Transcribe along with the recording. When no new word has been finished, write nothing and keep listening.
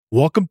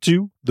Welcome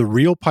to the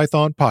Real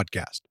Python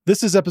Podcast.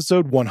 This is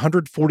episode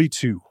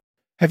 142.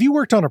 Have you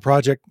worked on a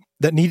project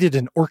that needed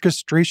an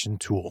orchestration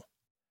tool?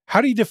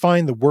 How do you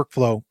define the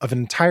workflow of an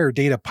entire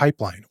data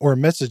pipeline or a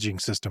messaging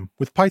system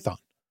with Python?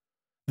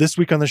 This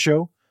week on the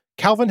show,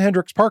 Calvin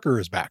Hendricks Parker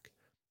is back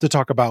to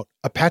talk about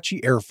Apache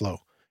Airflow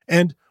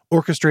and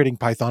orchestrating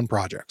Python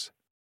projects.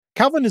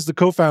 Calvin is the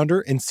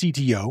co-founder and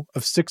CTO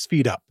of 6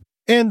 Feet Up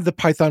and the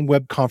Python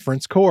Web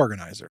Conference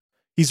co-organizer.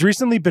 He's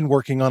recently been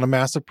working on a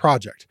massive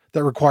project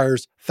that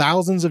requires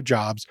thousands of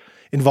jobs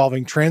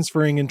involving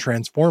transferring and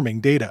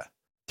transforming data.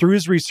 Through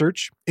his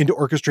research into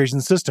orchestration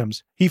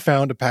systems, he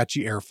found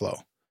Apache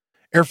Airflow.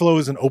 Airflow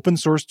is an open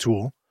source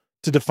tool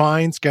to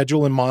define,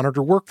 schedule, and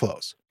monitor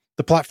workflows.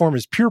 The platform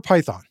is pure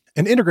Python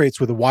and integrates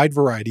with a wide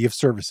variety of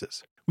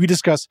services. We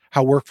discuss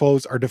how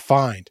workflows are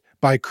defined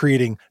by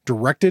creating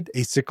directed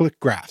acyclic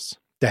graphs,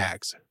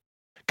 DAGs.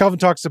 Calvin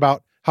talks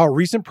about how a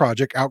recent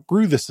project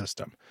outgrew the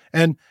system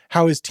and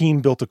how his team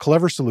built a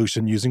clever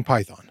solution using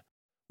Python.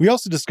 We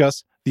also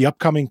discuss the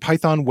upcoming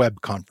Python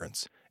Web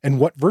Conference and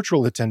what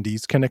virtual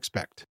attendees can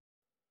expect.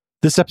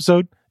 This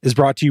episode is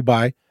brought to you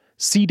by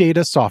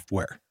CData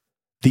Software,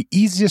 the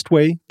easiest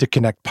way to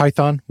connect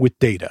Python with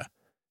data,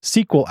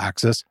 SQL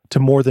access to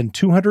more than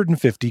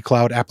 250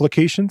 cloud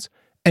applications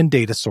and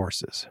data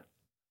sources.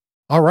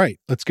 All right,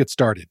 let's get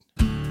started.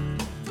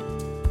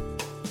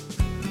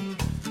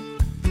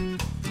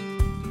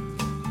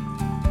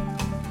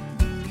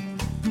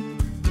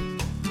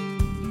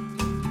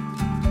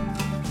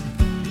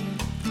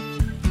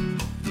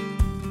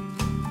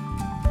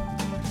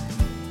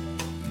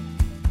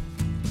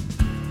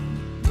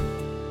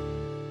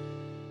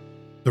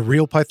 The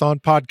Real Python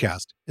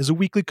Podcast is a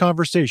weekly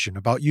conversation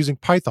about using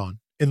Python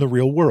in the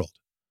real world.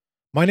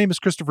 My name is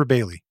Christopher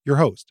Bailey, your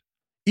host.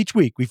 Each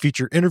week, we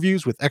feature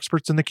interviews with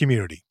experts in the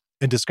community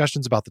and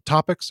discussions about the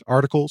topics,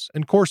 articles,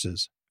 and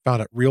courses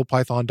found at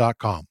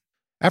realpython.com.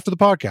 After the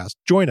podcast,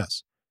 join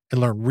us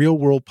and learn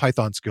real-world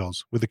Python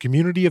skills with a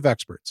community of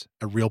experts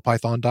at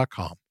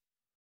realpython.com.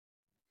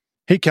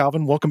 Hey,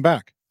 Calvin, welcome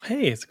back.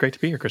 Hey, it's great to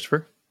be here,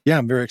 Christopher. Yeah,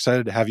 I'm very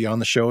excited to have you on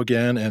the show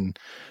again and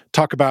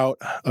talk about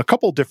a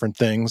couple different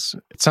things.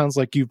 It sounds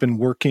like you've been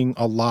working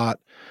a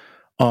lot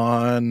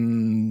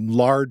on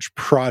large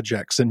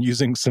projects and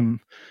using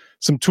some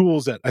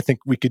tools that I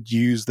think we could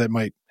use that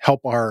might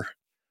help our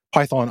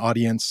Python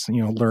audience,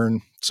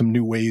 learn some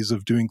new ways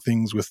of doing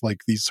things with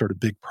like these sort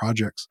of big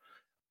projects.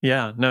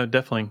 Yeah, no,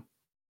 definitely.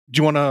 Do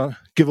you want to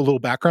give a little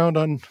background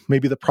on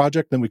maybe the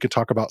project? Then we could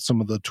talk about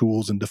some of the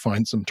tools and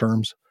define some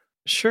terms.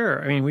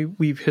 Sure. I mean,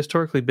 we've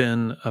historically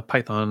been a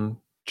Python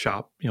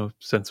shop,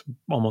 since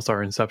almost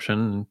our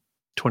inception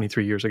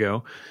 23 years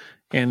ago.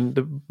 And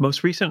the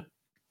most recent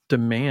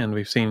demand,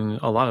 we've seen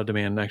a lot of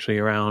demand actually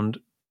around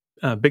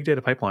big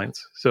data pipelines.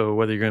 So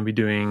whether you're going to be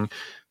doing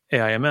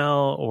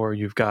AI/ML or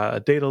you've got a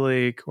data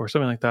lake or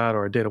something like that,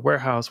 or a data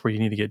warehouse where you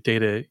need to get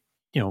data,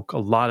 a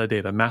lot of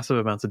data, massive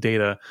amounts of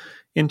data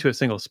into a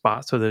single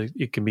spot so that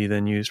it can be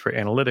then used for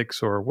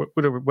analytics or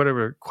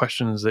whatever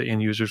questions that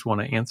end users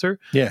want to answer.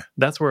 Yeah.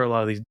 That's where a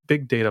lot of these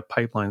big data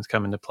pipelines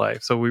come into play.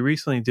 So we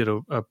recently did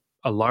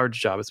a large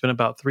job. It's been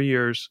about 3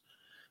 years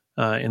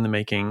in the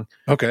making.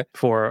 Okay.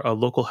 For a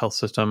local health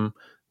system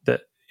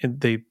that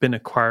they've been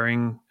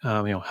acquiring,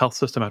 health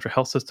system after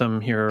health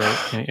system here.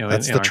 That's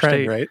in the our trend,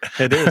 state. right?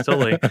 It is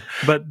totally,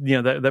 but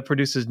that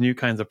produces new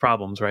kinds of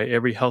problems, right?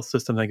 Every health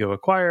system they go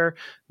acquire,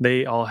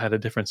 they all had a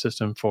different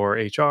system for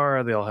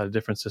HR. They all had a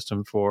different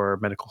system for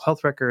medical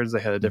health records.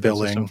 They had a different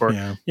system for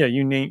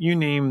you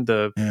name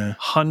the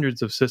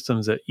hundreds of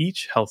systems that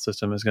each health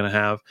system is going to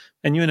have,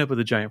 and you end up with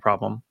a giant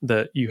problem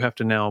that you have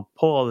to now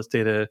pull all this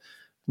data,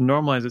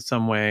 normalize it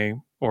some way,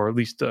 or at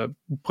least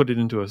put it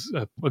into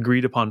a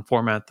agreed upon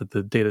format that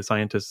the data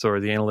scientists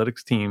or the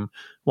analytics team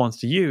wants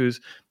to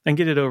use, and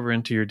get it over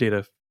into your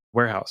data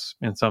warehouse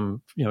in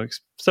some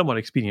somewhat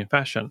expedient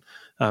fashion.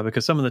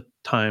 Because some of the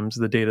times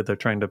the data they're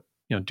trying to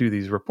do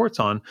these reports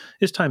on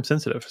is time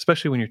sensitive,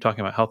 especially when you're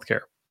talking about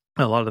healthcare.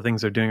 A lot of the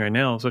things they're doing right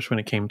now, especially when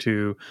it came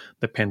to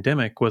the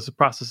pandemic, was the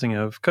processing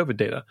of COVID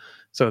data.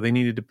 So they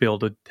needed to be able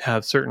to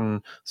have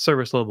certain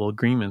service level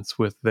agreements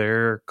with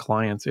their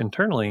clients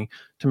internally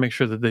to make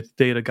sure that the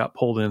data got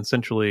pulled in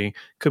centrally,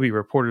 could be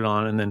reported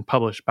on, and then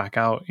published back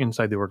out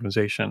inside the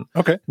organization.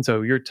 Okay. And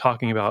so you're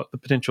talking about the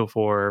potential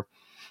for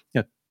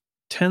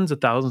tens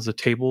of thousands of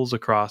tables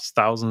across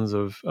thousands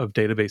of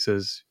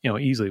databases,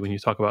 easily when you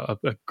talk about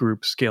a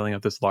group scaling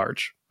up this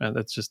large. And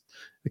that's just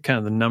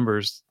the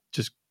numbers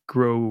just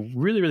grow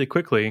really, really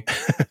quickly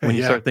when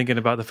you start thinking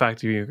about the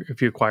fact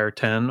if you acquire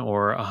 10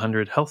 or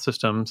 100 health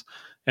systems,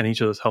 and each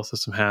of those health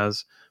system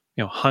has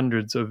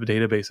hundreds of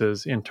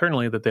databases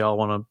internally that they all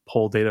want to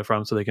pull data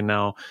from, so they can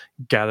now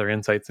gather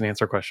insights and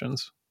answer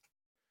questions.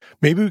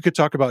 Maybe we could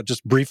talk about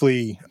just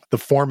briefly the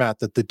format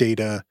that the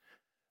data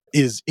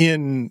is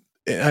in.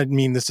 I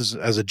mean, this is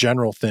as a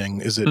general thing.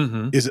 Is it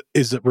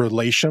is it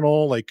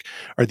relational? Like,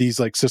 are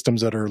these like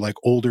systems that are like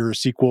older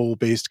SQL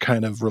based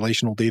kind of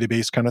relational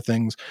database kind of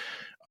things?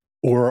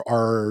 Or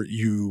are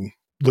you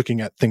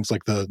looking at things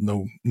like the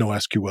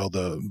NoSQL,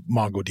 the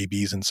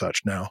MongoDBs and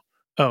such now?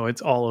 Oh,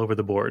 it's all over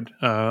the board.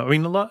 I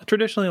mean,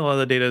 traditionally, a lot of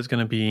the data is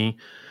going to be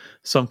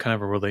some kind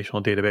of a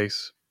relational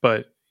database,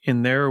 but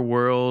in their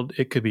world,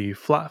 it could be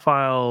flat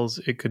files.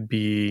 It could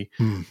be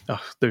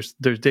there's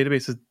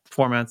databases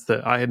formats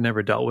that I had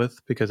never dealt with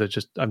because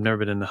I've never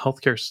been in the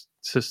healthcare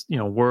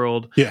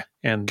world. Yeah,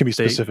 And can be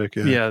specific.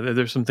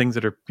 there's some things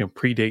that are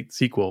predate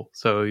SQL.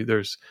 So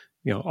there's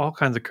all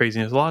kinds of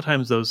craziness. A lot of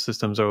times those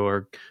systems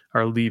are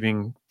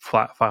leaving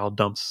flat file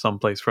dumps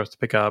someplace for us to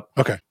pick up.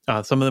 Okay.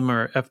 Some of them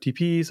are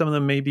FTP. Some of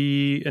them may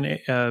be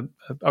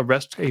a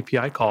REST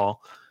API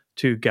call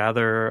to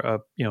gather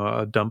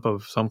a dump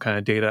of some kind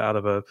of data out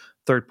of a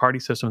third party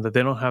system that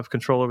they don't have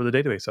control over the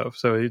database of.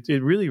 So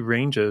it really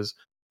ranges.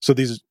 So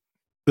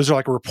those are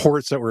like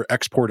reports that were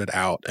exported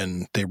out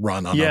and they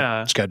run on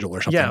a schedule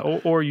or something. Yeah,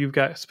 or you've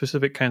got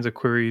specific kinds of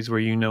queries where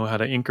you know how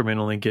to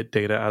incrementally get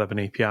data out of an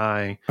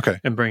API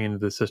and bring it into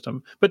the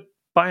system. But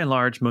by and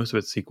large, most of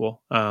it's SQL.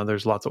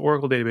 There's lots of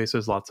Oracle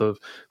databases, lots of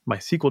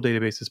MySQL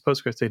databases,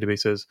 Postgres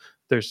databases.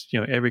 There's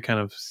every kind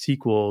of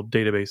SQL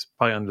database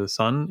probably under the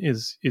sun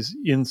is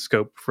in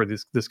scope for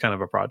this kind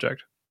of a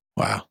project.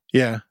 Wow.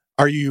 Yeah.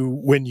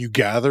 When you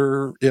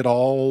gather it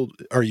all,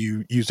 are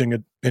you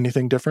using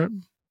anything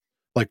different?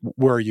 Like,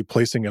 where are you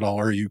placing it all?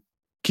 Are you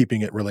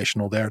keeping it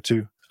relational there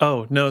too?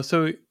 Oh, no.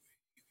 So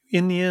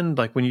in the end,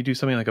 like when you do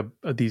something like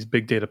these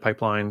big data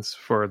pipelines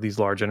for these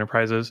large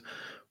enterprises,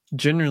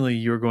 generally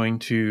you're going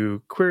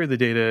to query the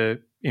data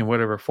in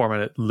whatever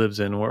format it lives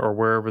in or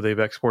wherever they've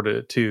exported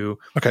it to.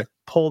 Okay.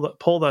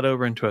 Pull that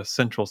over into a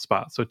central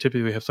spot. So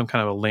typically we have some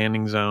kind of a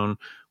landing zone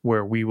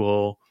where we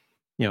will,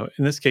 in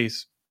this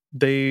case,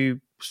 they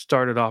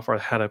started off or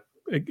had a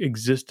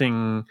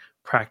existing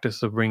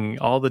practice of bringing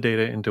all the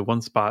data into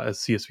one spot as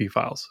CSV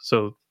files.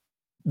 So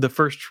the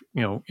first,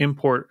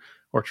 import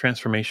or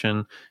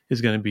transformation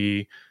is going to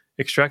be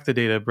extract the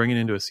data, bring it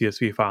into a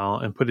CSV file,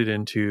 and put it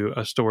into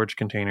a storage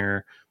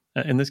container.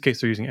 In this case,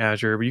 they're using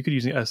Azure, but you could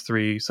use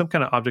S3, some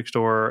kind of object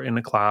store in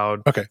the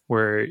cloud,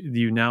 where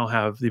you now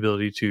have the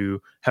ability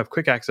to have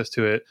quick access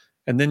to it.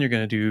 And then you're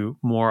going to do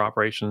more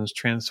operations,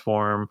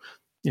 transform,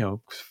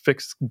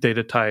 fix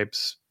data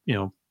types.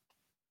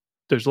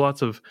 There's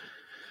lots of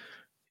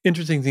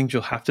interesting things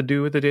you'll have to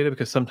do with the data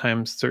because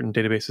sometimes certain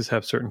databases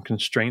have certain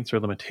constraints or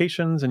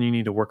limitations and you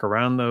need to work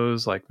around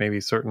those. Like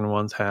maybe certain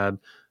ones had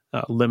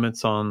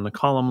limits on the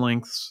column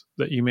lengths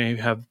that you may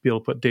be able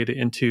to put data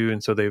into,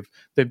 and so they've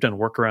done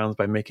workarounds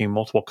by making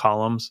multiple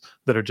columns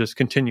that are just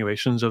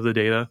continuations of the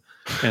data.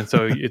 And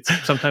so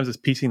sometimes it's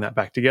piecing that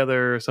back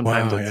together.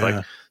 Sometimes it's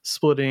like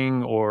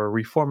splitting or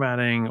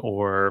reformatting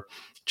or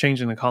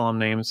changing the column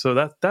names.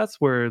 So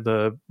that's where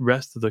the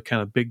rest of the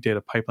kind of big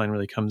data pipeline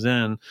really comes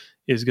in,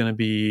 is going to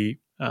be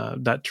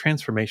that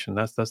transformation.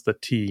 That's the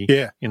T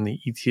in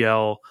the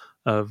ETL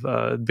of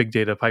big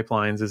data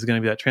pipelines, is going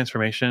to be that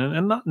transformation.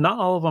 And not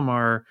all of them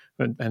are,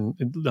 and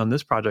on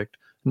this project,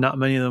 not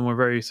many of them were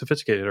very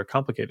sophisticated or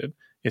complicated.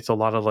 It's a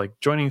lot of like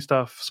joining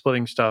stuff,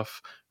 splitting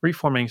stuff,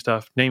 reformatting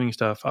stuff, naming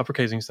stuff,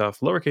 uppercasing stuff,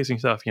 lowercasing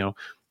stuff.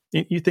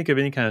 You think of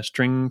any kind of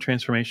string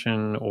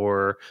transformation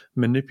or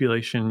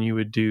manipulation you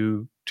would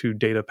do to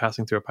data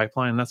passing through a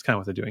pipeline, that's kind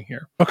of what they're doing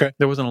here. Okay.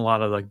 There wasn't a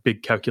lot of like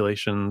big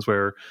calculations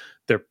where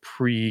they're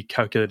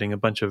pre-calculating a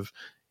bunch of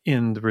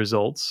end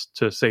results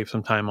to save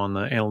some time on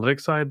the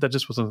analytics side. That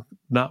just was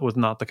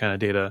not the kind of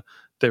data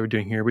they were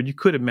doing here. But you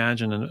could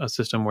imagine a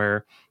system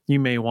where you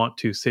may want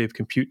to save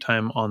compute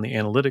time on the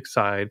analytics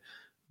side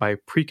by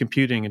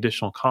pre-computing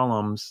additional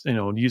columns,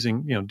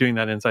 doing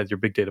that inside your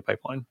big data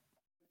pipeline.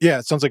 Yeah,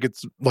 it sounds like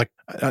it's like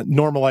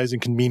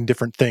normalizing can mean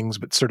different things,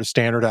 but sort of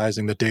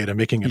standardizing the data,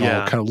 making it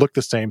all kind of look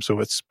the same, so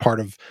it's part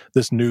of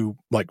this new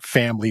like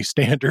family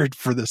standard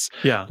for this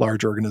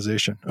large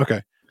organization.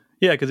 Okay.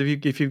 Yeah, because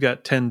if you've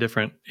got 10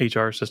 different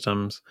HR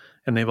systems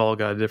and they've all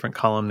got a different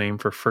column name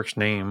for first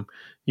name,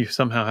 you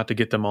somehow have to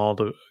get them all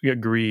to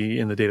agree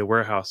in the data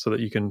warehouse so that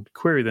you can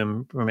query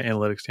them from an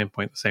analytics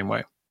standpoint the same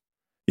way.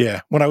 Yeah.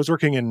 When I was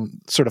working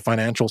in sort of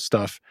financial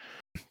stuff,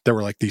 there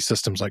were like these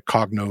systems like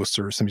Cognos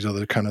or some of these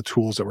other kind of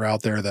tools that were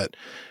out there that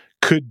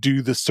could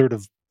do this sort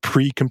of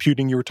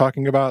pre-computing you were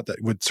talking about,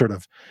 that would sort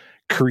of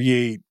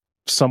create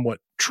somewhat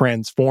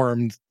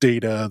transformed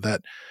data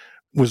that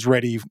was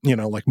ready,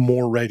 like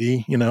more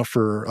ready,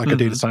 for like a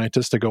data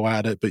scientist to go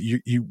at it. But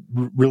you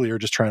really are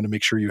just trying to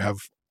make sure you have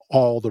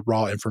all the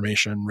raw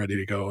information ready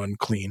to go and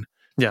clean.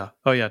 Yeah.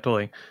 Oh yeah,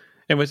 totally.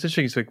 And what's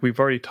interesting is like we've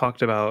already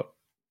talked about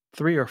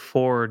 3 or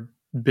 4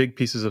 big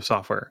pieces of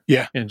software.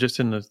 Yeah. And just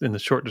in the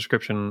short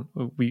description,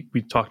 we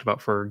talked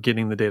about for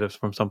getting the data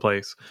from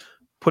someplace,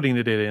 putting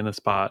the data in a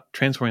spot,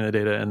 transferring the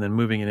data, and then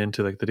moving it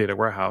into like the data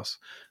warehouse.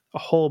 A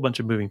whole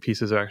bunch of moving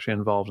pieces are actually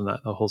involved in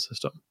the whole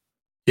system.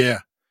 Yeah.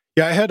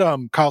 Yeah, I had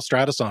Kyle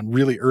Stratus on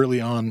really early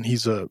on.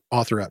 He's an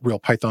author at Real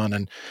Python,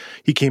 and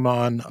he came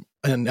on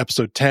in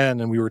episode 10,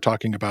 and we were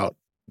talking about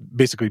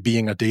basically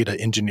being a data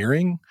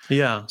engineering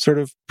sort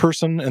of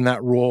person in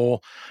that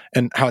role,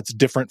 and how it's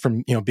different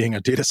from being a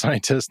data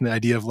scientist, and the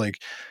idea of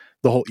like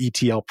the whole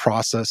ETL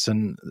process.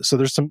 And so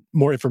there's some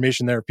more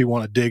information there if you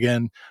want to dig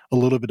in a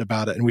little bit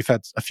about it. And we've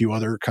had a few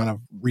other kind of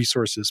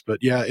resources, but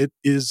yeah, it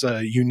is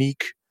a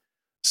unique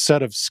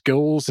set of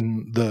skills,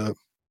 and the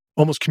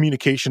almost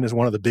communication is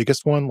one of the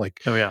biggest one,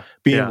 like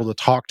being able to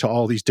talk to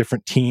all these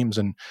different teams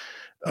and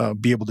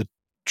be able to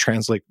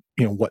translate,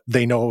 what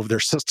they know of their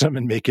system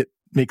and make it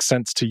make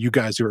sense to you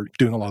guys who are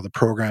doing a lot of the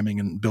programming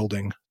and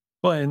building.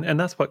 Well, and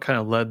that's what kind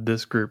of led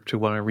this group to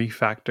want to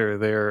refactor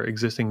their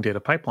existing data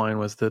pipeline,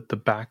 was that the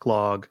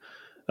backlog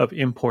of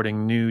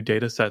importing new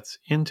data sets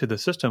into the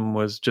system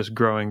was just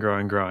growing.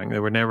 They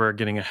were never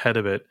getting ahead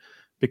of it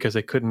because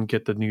they couldn't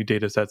get the new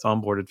data sets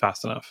onboarded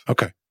fast enough.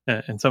 Okay.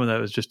 And some of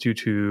that was just due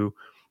to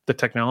the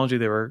technology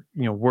they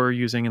were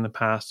using in the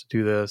past to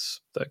do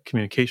this, the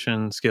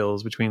communication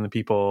skills between the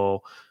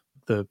people,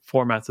 the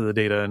formats of the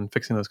data, and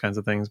fixing those kinds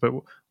of things. But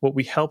what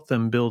we helped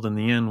them build in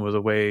the end was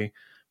a way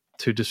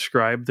to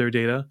describe their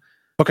data,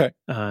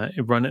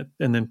 run it,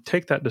 and then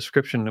take that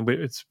description.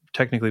 It's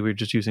technically we're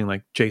just using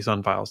like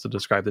JSON files to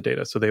describe the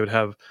data. So they would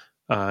have,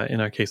 in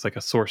our case, like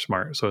a source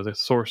mart. So the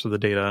source of the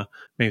data,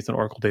 maybe it's an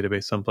Oracle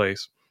database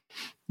someplace.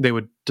 They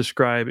would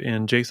describe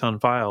in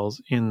JSON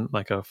files in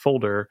like a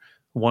folder,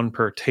 one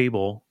per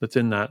table that's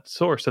in that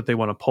source that they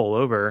want to pull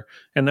over.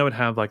 And that would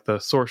have like the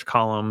source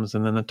columns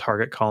and then the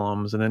target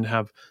columns, and then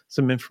have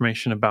some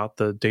information about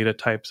the data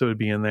types that would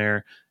be in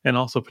there, and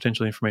also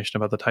potentially information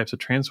about the types of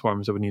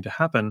transforms that would need to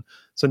happen.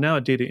 So now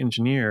a data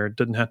engineer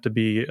doesn't have to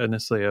be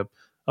necessarily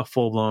a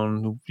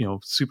full-blown,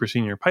 super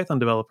senior Python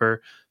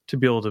developer to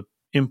be able to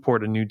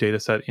import a new data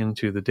set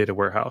into the data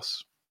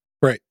warehouse.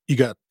 Right. You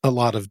got a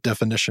lot of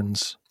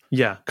definitions.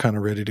 Yeah. Kind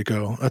of ready to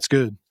go. That's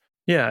good.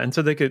 Yeah, and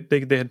so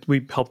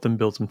we helped them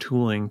build some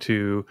tooling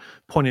to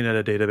point it at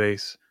a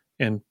database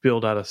and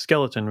build out a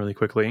skeleton really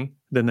quickly.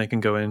 Then they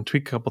can go in and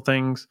tweak a couple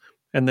things,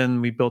 and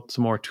then we built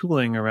some more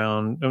tooling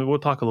around. And we'll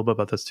talk a little bit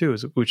about this too,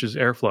 which is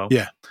Airflow.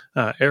 Yeah,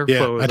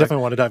 Airflow. I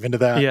definitely want to dive into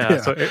that.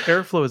 Yeah, so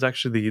Airflow is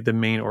actually the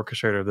main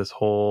orchestrator of this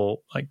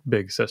whole like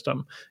big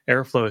system.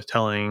 Airflow is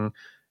telling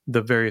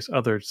the various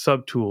other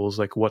sub tools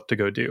like what to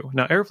go do.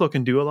 Now, Airflow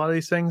can do a lot of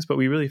these things, but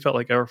we really felt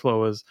like Airflow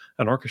was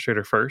an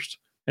orchestrator first.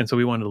 And so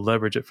we wanted to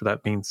leverage it for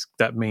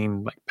that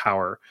main like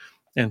power.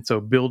 And so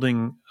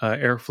building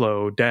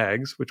Airflow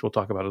DAGs, which we'll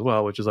talk about as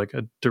well, which is like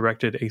a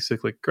directed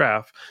acyclic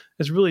graph,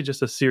 is really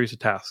just a series of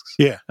tasks.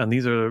 Yeah. And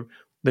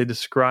they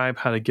describe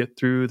how to get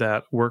through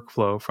that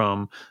workflow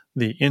from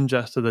the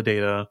ingest of the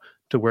data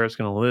to where it's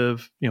going to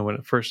live, when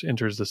it first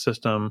enters the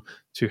system,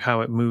 to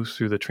how it moves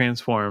through the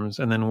transforms,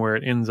 and then where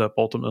it ends up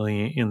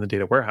ultimately in the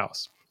data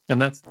warehouse.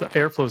 And that's the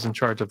Airflow is in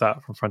charge of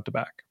that from front to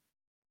back.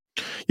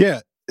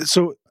 Yeah.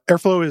 So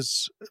Airflow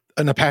is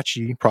an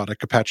Apache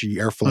product, Apache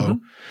Airflow.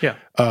 Mm-hmm. Yeah.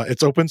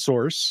 It's open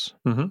source.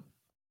 Mm-hmm.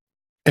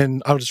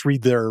 And I'll just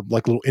read their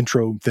like little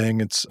intro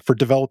thing. It's for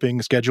developing,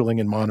 scheduling,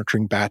 and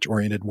monitoring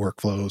batch-oriented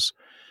workflows.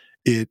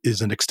 It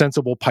is an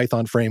extensible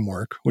Python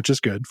framework, which is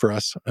good for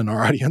us and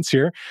our audience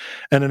here,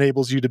 and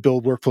enables you to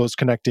build workflows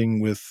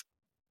connecting with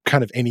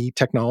kind of any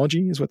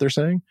technology, is what they're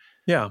saying.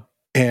 Yeah.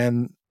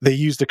 And they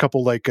used a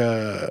couple like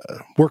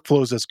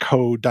workflows as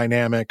code,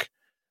 dynamic.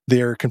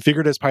 They're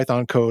configured as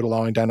Python code,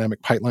 allowing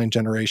dynamic pipeline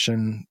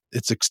generation.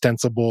 It's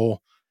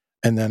extensible,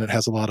 and then it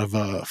has a lot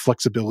of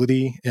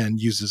flexibility and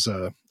uses,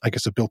 a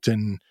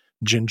built-in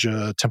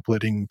Jinja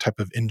templating type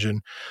of engine.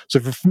 So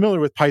if you're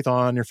familiar with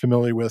Python, you're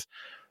familiar with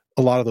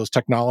a lot of those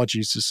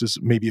technologies, this is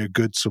maybe a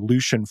good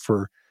solution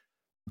for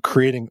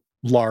creating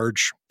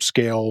large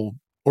scale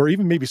or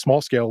even maybe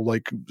small scale,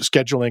 like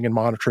scheduling and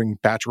monitoring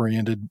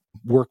batch-oriented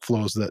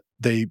workflows that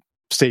they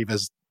save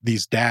as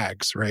these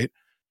DAGs, right?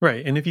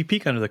 Right, and if you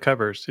peek under the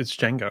covers, it's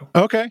Django.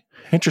 Okay,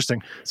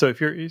 interesting. So if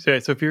you're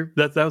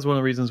that was one of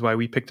the reasons why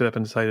we picked it up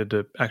and decided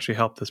to actually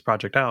help this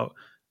project out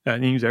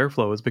and use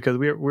Airflow, is because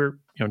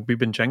we've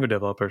been Django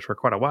developers for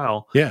quite a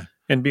while. Yeah,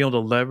 and being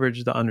able to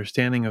leverage the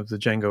understanding of the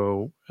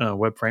Django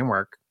web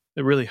framework,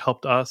 it really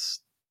helped us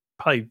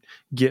probably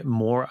get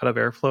more out of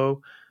Airflow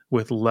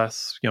with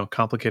less,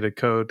 complicated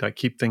code, to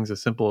keep things as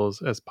simple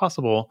as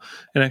possible,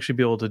 and actually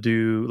be able to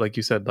do, like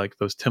you said, like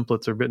those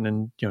templates are written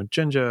in,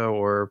 Jinja,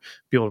 or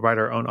be able to write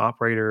our own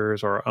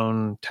operators or our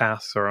own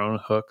tasks or our own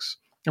hooks.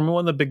 I mean,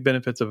 one of the big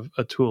benefits of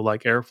a tool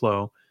like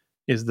Airflow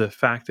is the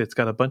fact that it's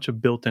got a bunch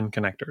of built-in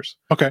connectors.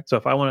 Okay. So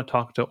if I want to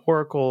talk to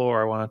Oracle,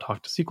 or I want to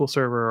talk to SQL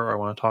Server, or I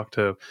want to talk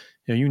to,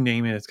 you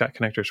name it, it's got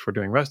connectors for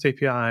doing REST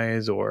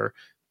APIs, or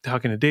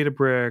talking to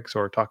Databricks,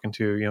 or talking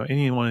to,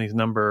 any one of these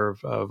number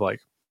of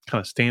like kind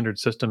of standard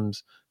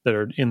systems that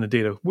are in the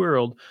data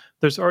world.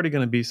 There's already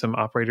going to be some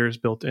operators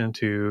built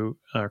into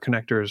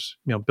connectors,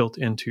 built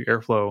into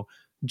Airflow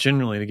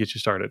generally to get you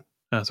started.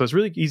 So it's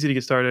really easy to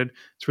get started.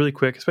 It's really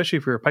quick, especially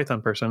if you're a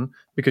Python person,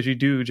 because you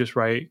do just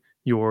write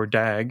your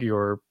DAG,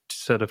 your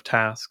set of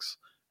tasks,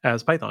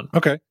 as Python.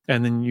 Okay.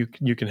 And then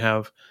you can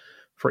have,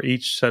 for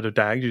each set of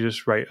DAGs, you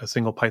just write a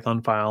single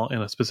Python file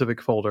in a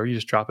specific folder. You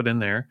just drop it in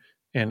there,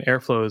 and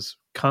Airflow is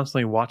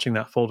constantly watching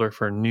that folder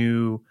for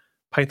new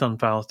Python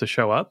files to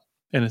show up.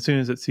 And as soon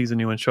as it sees a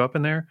new one show up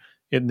in there,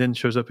 it then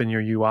shows up in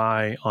your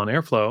UI on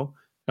Airflow,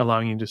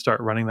 allowing you to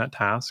start running that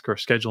task or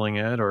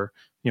scheduling it, or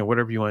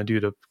whatever you want to do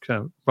to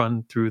kind of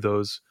run through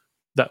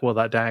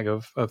that DAG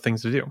of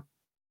things to do.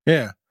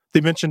 Yeah.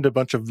 They mentioned a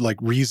bunch of like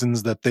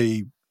reasons that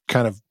they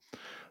kind of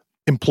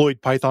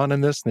employed Python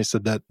in this. And they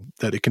said that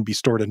it can be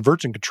stored in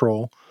version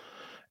control.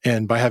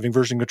 And by having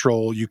version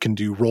control, you can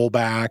do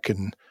rollback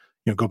and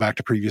go back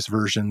to previous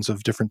versions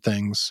of different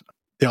things.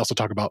 They also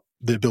talk about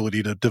the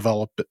ability to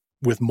develop it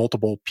with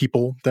multiple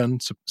people then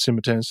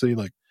simultaneously,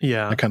 like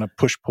that kind of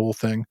push-pull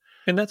thing.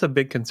 And that's a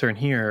big concern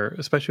here,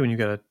 especially when you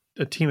got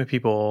a team of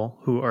people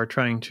who are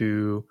trying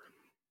to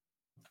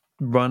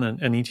run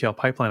an ETL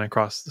pipeline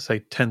across, say,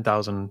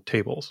 10,000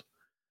 tables.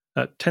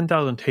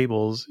 10,000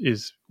 tables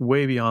is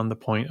way beyond the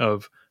point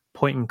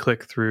and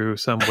click through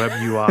some web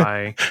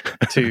UI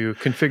to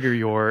configure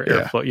your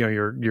Airflow,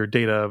 your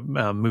data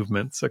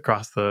movements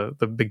across the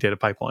big data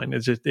pipeline.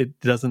 It's just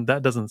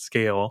that doesn't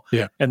scale.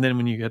 Yeah. And then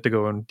when you have to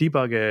go and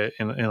debug it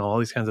and all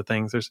these kinds of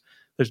things, there's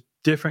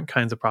different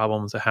kinds of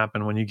problems that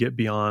happen when you get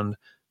beyond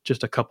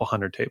just a couple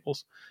hundred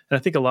tables. And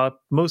I think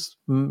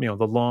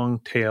the long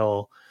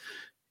tail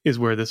is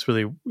where this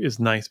really is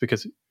nice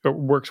because it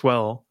works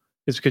well.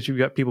 Is because you've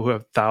got people who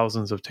have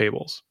thousands of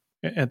tables.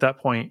 At that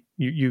point,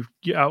 you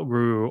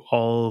outgrew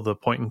all the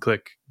point and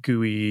click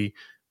GUI.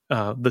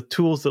 The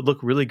tools that look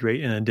really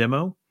great in a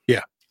demo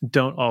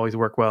don't always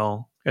work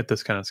well at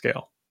this kind of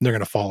scale. They're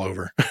going to fall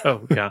over.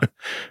 Oh, yeah.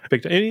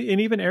 Big time.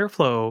 And even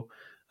Airflow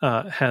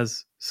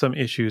has some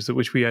issues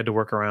which we had to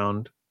work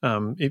around.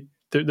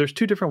 There's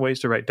two different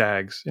ways to write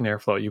DAGs in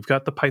Airflow. You've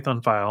got the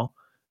Python file,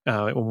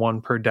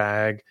 one per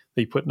DAG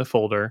that you put in a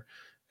folder.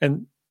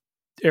 And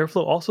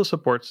Airflow also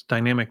supports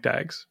dynamic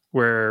DAGs,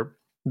 where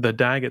the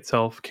DAG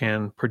itself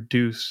can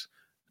produce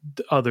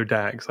other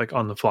DAGs like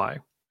on the fly.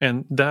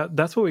 And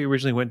that's what we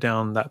originally went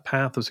down that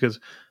path, was because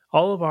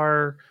all of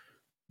our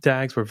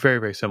DAGs were very,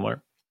 very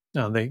similar.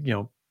 They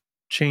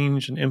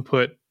change an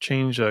input,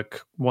 change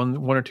one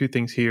or two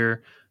things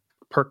here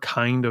per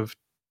kind of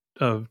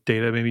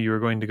data maybe you were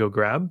going to go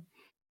grab.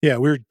 Yeah,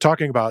 we were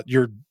talking about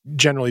you're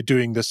generally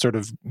doing this sort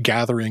of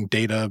gathering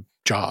data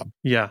job.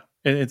 Yeah.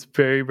 And it's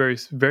very, very,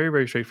 very,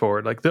 very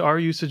straightforward. Like our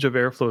usage of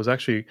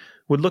Airflow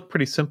would look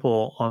pretty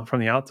simple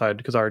from the outside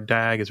because our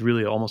DAG is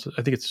really almost,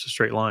 I think it's just a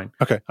straight line.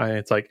 Okay.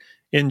 It's like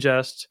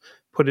ingest,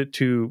 put it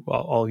to,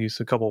 I'll use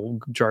a couple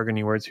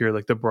jargony words here,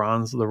 like the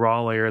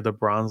raw layer, the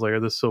bronze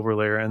layer, the silver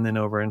layer, and then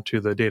over into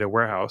the data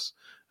warehouse.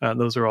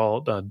 Those are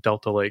all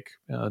Delta Lake,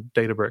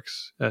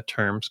 Databricks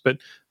terms. But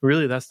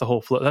really that's the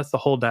whole flow. That's the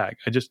whole DAG.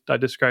 I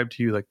described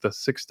to you like the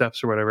 6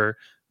 steps or whatever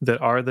that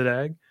are the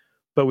DAG.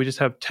 But we just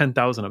have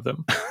 10,000 of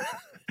them.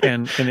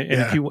 and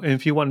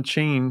if you want to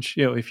change,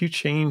 if you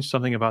change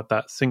something about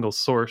that single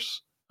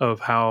source of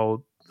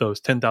how those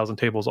 10,000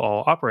 tables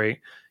all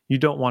operate, you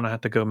don't want to have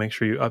to go make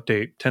sure you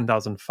update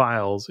 10,000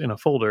 files in a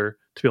folder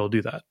to be able to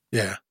do that.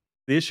 Yeah.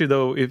 The issue,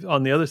 though, if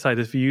on the other side,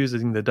 if you're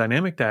using the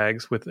dynamic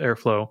DAGs with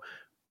Airflow,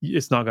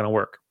 it's not going to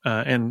work.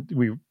 And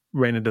we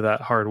ran into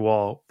that hard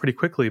wall pretty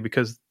quickly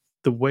because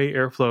the way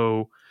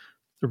Airflow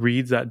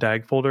reads that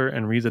DAG folder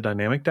and reads a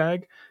dynamic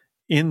DAG,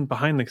 in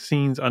behind the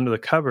scenes under the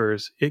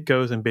covers, it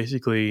goes and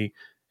basically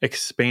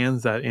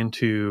expands that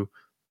into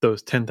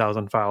those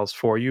 10,000 files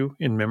for you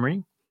in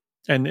memory.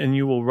 And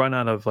you will run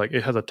out of, like,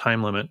 it has a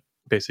time limit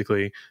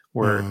basically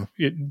where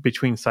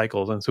between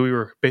cycles. And so we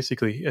were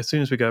basically, as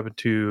soon as we got up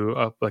into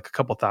like a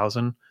couple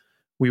thousand,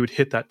 we would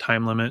hit that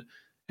time limit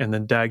and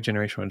then DAG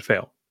generation would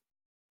fail.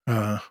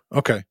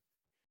 Okay.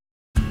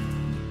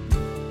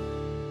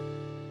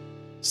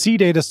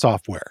 CData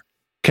software.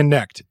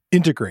 Connect,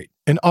 integrate,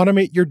 and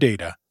automate your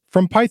data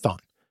from Python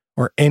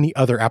or any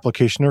other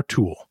application or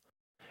tool.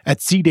 At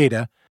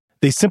CData,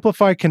 they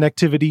simplify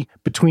connectivity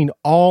between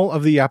all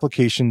of the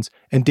applications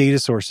and data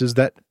sources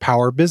that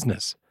power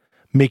business,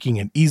 making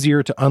it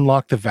easier to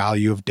unlock the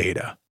value of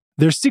data.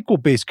 Their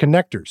SQL-based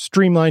connectors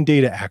streamline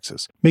data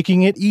access,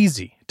 making it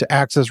easy to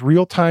access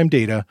real-time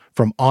data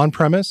from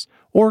on-premise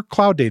or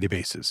cloud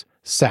databases,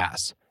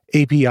 SaaS,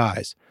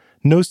 APIs,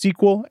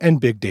 NoSQL, and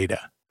big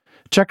data.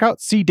 Check out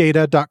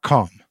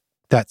cdata.com.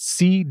 That's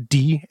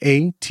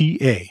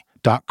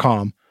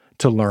CDATA.com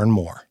to learn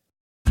more.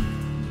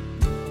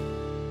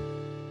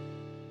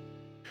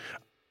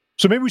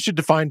 So maybe we should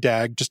define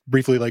DAG just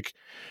briefly. Like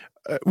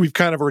we've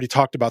kind of already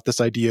talked about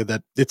this idea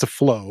that it's a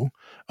flow.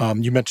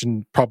 You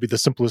mentioned probably the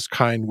simplest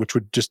kind, which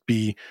would just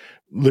be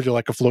literally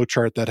like a flow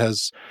chart that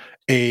has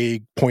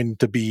A pointing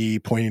to B,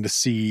 pointing to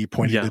C,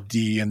 pointing to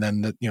D, and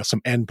then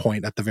some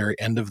endpoint at the very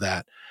end of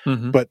that.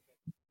 Mm-hmm. But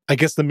I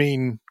guess the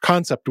main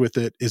concept with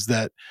it is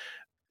that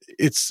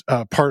it's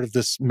part of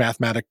this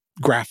mathematic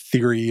graph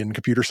theory and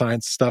computer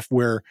science stuff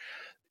where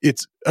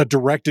it's a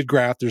directed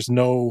graph. There's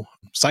no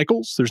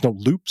cycles. There's no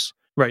loops.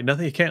 Right.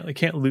 Nothing. It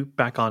can't loop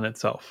back on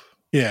itself.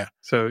 Yeah.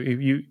 So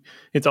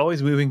it's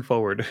always moving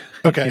forward.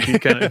 Okay. if you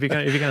kind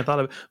of thought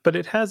of it, but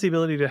it has the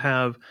ability to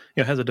have,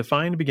 it has a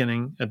defined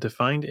beginning, a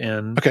defined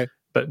end. Okay.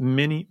 But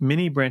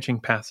many branching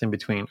paths in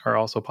between are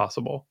also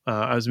possible.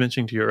 I was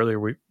mentioning to you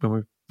earlier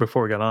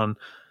before we got on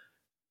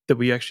that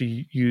we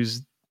actually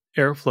use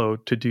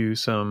Airflow to do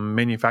some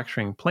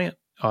manufacturing plant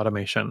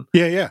automation.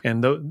 Yeah.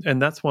 And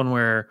that's one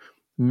where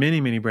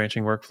many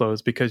branching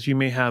workflows, because you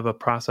may have a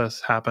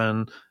process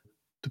happen,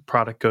 the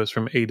product goes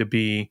from A to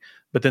B,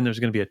 but then there's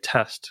going to be a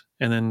test.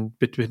 And then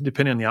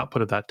depending on the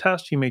output of that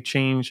test, you may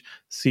change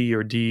C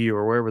or D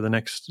or wherever the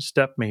next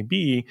step may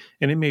be,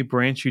 and it may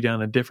branch you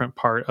down a different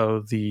part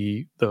of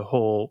the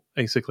whole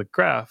acyclic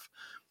graph,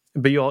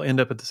 but you all end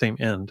up at the same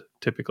end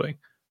typically.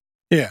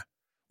 Yeah.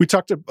 We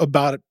talked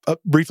about it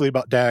briefly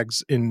about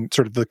DAGs in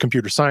sort of the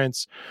computer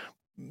science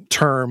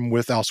term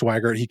with Al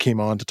Swigert. He came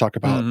on to talk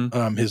about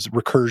his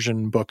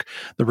recursion book,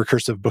 The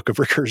Recursive Book of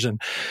Recursion.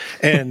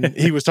 And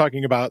he was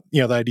talking about,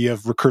 the idea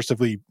of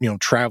recursively,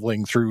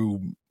 traveling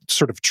through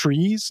sort of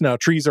trees. Now,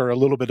 trees are a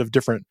little bit of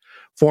different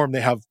form.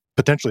 They have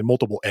potentially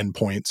multiple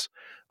endpoints,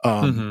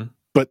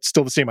 but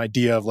still the same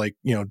idea of like,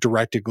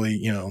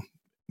 directly,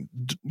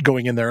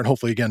 going in there and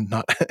hopefully, again,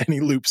 not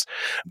any loops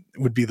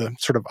would be the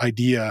sort of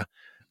idea.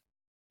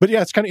 But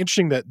yeah, it's kind of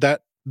interesting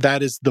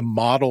that is the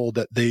model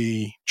that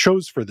they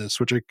chose for this,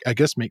 which I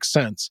guess makes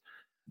sense.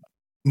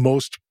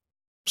 Most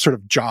sort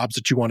of jobs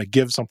that you want to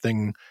give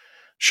something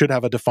should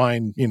have a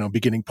defined,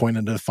 beginning point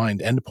and a defined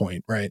end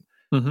point, right?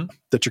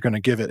 That you're going to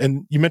give it.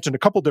 And you mentioned a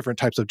couple different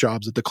types of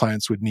jobs that the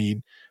clients would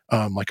need,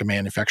 like a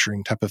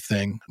manufacturing type of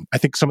thing. I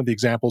think some of the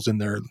examples in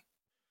their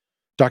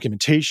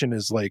documentation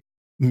is like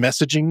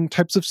messaging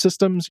types of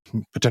systems.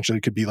 Potentially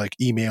it could be like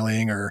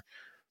emailing or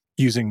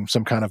using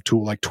some kind of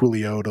tool like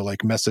Twilio to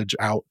like message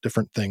out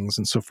different things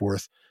and so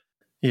forth.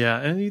 Yeah,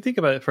 and you think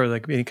about it for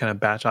like any kind of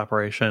batch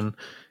operation,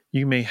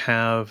 you may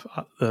have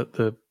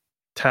the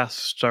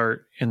tasks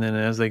start, and then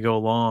as they go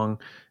along,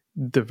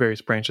 the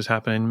various branches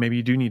happen, and maybe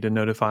you do need to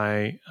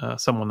notify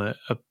someone that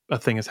a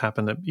thing has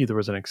happened that either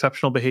was an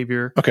exceptional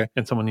behavior, Okay,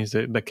 and someone needs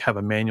to like have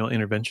a manual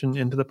intervention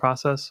into the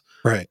process,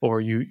 right? Or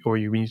you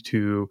need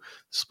to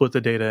split the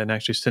data and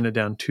actually send it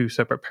down two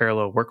separate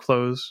parallel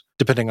workflows,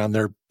 depending on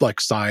their like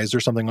size or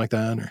something like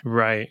that, or...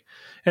 right?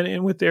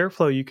 And with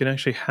Airflow, you can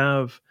actually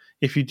have,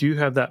 if you do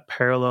have that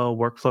parallel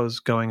workflows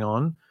going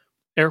on,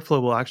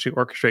 Airflow will actually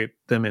orchestrate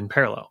them in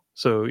parallel.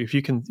 So if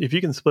you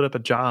can split up a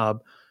job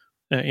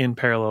in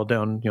parallel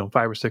down 5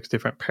 or 6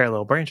 different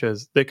parallel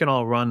branches, they can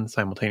all run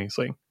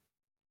simultaneously,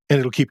 and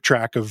it'll keep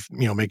track of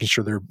making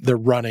sure they're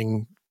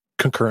running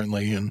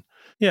concurrently. And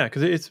yeah,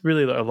 because it's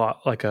really a lot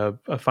like a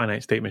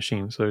finite state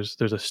machine. So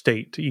there's a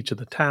state to each of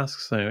the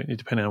tasks,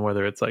 depending on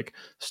whether it's like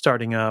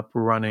starting up,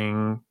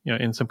 running,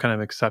 in some kind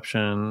of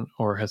exception,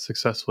 or has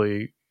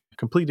successfully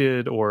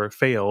completed or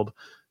failed.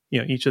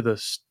 Each of the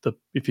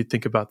if you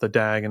think about the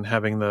DAG and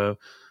having the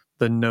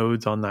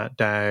nodes on that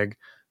DAG,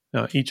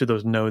 each of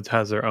those nodes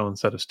has their own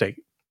set of state.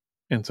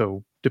 And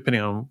so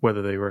depending on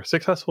whether they were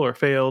successful or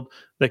failed,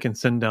 they can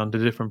send down to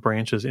different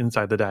branches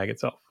inside the DAG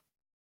itself.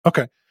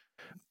 Okay.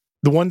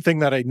 The one thing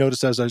that I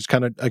noticed as I was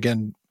kind of,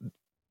 again,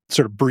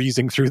 sort of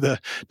breezing through the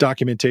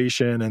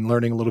documentation and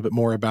learning a little bit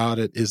more about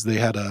it is they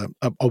had a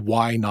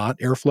why not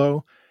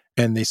Airflow.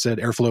 And they said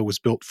Airflow was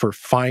built for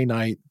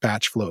finite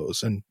batch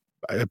flows. And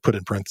I put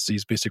in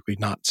parentheses, basically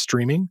not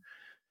streaming.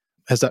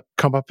 Has that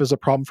come up as a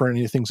problem for any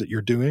of the things that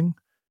you're doing?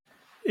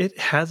 It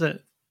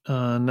hasn't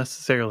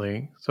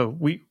necessarily. And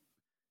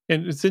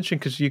it's interesting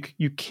because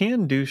you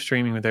can do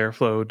streaming with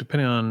Airflow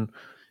depending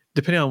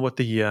on what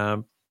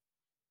the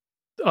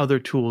other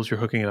tools you're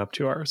hooking it up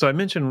to are. So I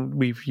mentioned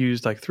we've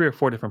used like 3 or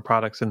 4 different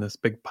products in this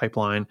big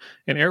pipeline,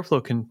 and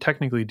Airflow can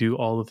technically do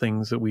all the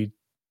things that we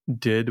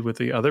did with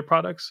the other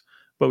products,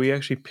 but we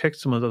actually picked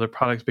some of the other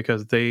products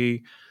because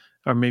they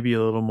are maybe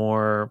a little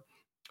more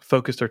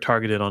focused or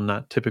targeted on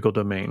that typical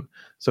domain.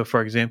 So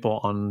for example,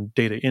 on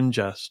data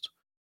ingest,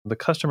 the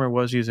customer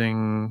was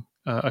using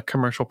a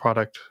commercial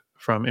product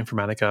from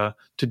Informatica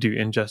to do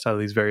ingest out of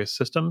these various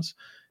systems.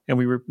 And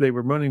they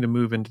were wanting to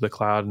move into the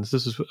cloud, and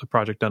this is a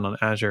project done on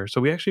Azure. So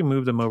we actually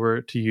moved them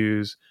over to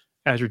use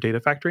Azure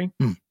Data Factory,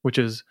 which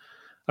is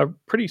a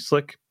pretty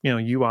slick,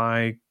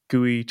 UI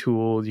GUI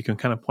tool you can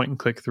kind of point and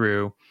click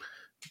through.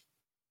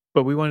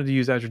 But we wanted to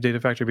use Azure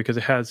Data Factory because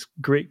it has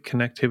great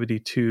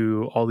connectivity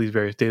to all these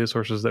various data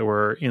sources that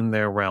were in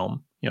their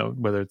realm.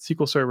 Whether it's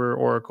SQL Server,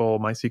 Oracle,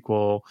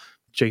 MySQL,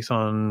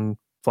 JSON,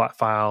 flat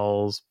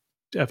files,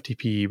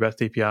 FTP,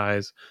 REST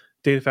APIs.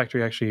 Data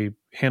Factory actually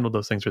handled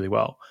those things really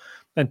well.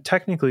 And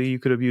technically, you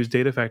could have used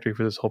Data Factory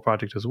for this whole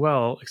project as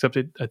well, except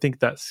I think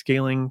that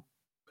scaling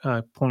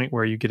point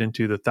where you get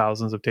into the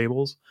thousands of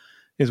tables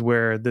is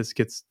where this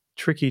gets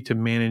tricky to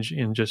manage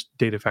in just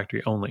Data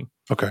Factory only.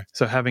 Okay.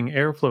 So having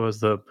Airflow as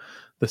the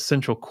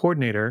central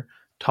coordinator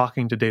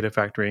talking to Data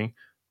Factory,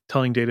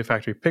 telling Data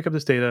Factory, pick up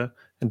this data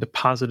and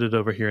deposit it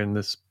over here in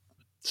this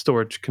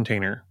storage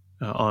container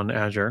on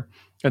Azure.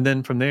 And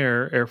then from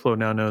there, Airflow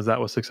now knows that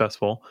was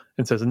successful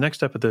and says the next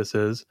step of this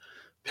is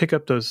pick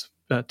up those,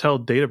 tell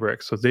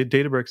Databricks. So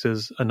Databricks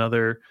is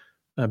another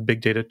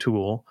big data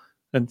tool.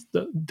 And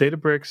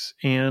Databricks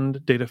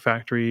and Data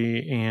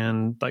Factory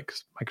and like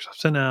Microsoft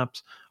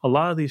Synapse, a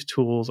lot of these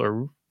tools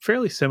are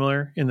fairly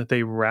similar in that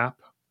they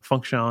wrap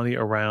functionality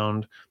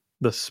around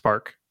the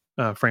Spark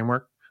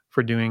framework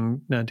for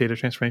doing data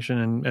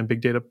transformation and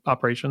big data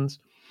operations.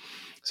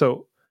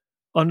 So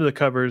under the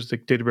covers, the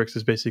Databricks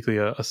is basically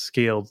a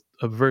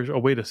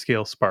way to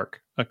scale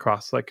Spark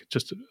across like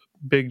just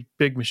big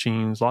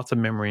machines, lots of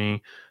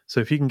memory. So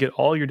if you can get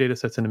all your data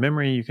sets into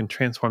memory, you can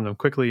transform them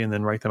quickly and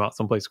then write them out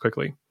someplace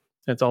quickly.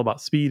 And it's all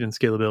about speed and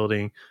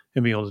scalability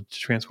and being able to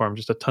transform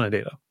just a ton of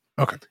data.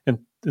 Okay. And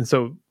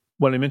so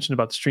what I mentioned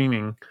about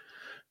streaming,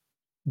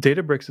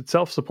 Databricks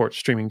itself supports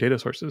streaming data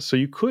sources. So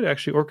you could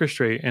actually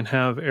orchestrate and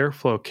have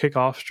Airflow kick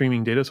off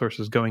streaming data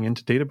sources going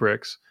into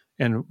Databricks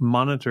and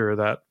monitor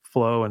that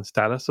flow and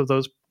status of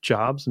those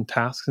jobs and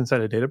tasks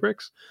inside of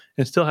Databricks,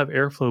 and still have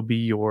Airflow be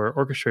your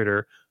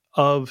orchestrator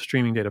of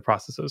streaming data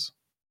processes.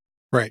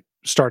 Right.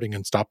 Starting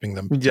and stopping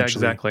them. Yeah,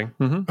 exactly.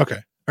 Mm-hmm. Okay.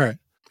 All right.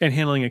 And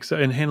handling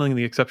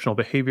the exceptional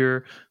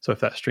behavior. So if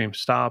that stream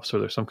stops or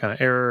there's some kind of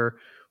error,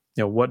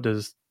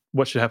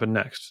 what should happen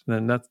next?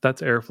 And then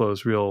that's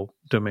Airflow's real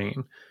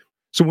domain.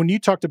 So when you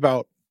talked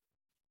about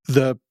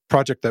the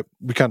project that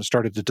we kind of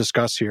started to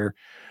discuss here,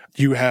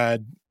 you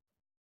had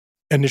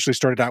initially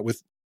started out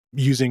with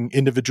using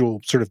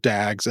individual sort of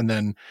DAGs, and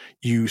then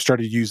you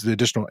started to use the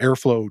additional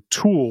Airflow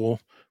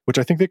tool, which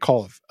I think they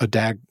call a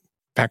DAG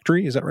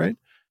factory. Is that right?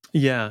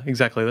 Yeah,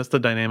 exactly. That's the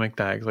dynamic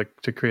DAG,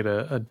 like to create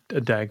a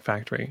DAG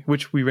factory,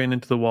 which we ran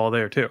into the wall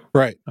there too.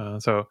 Right.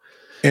 So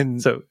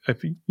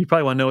if you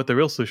probably want to know what the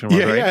real solution was,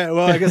 right? Yeah.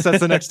 Well, I guess that's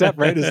the next step,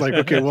 right? Is like,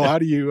 okay, well, how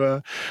do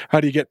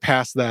you get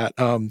past that?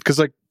 Because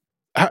like,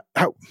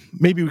 how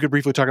maybe we could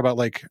briefly talk about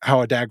like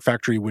how a DAG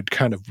factory would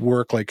kind of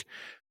work. Like,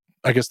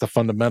 I guess the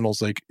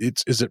fundamentals. Like,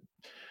 is it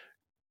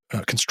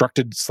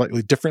constructed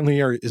slightly differently,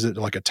 or is it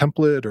like a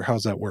template, or how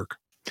does that work?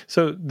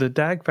 So the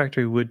DAG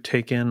factory would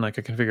take in like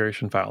a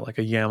configuration file, like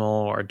a YAML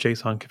or a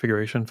JSON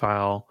configuration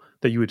file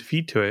that you would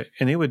feed to it,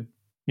 and it would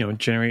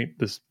generate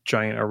this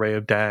giant array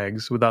of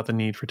DAGs without the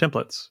need for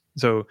templates.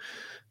 So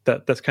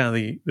that's kind of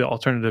the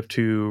alternative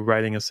to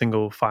writing a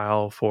single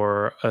file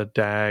for a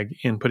DAG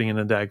and putting in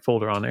a DAG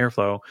folder on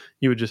Airflow.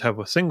 You would just have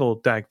a single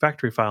DAG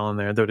factory file in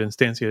there that would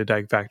instantiate a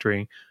DAG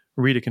factory,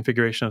 read a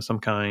configuration of some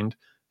kind,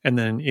 and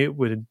then it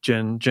would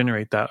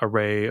generate that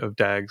array of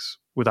DAGs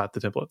without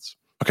the templates.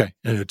 Okay,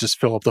 and it would just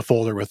fill up the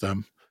folder with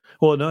them.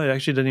 Well, no, it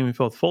actually doesn't even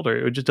fill up the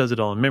folder. It just does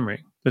it all in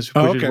memory, which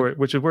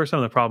is where some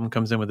of the problem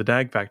comes in with the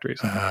DAG factories.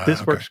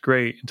 This works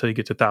great until you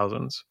get to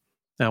thousands.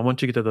 Now,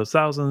 once you get to those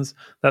thousands,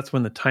 that's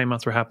when the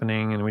timeouts were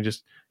happening, and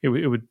it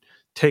would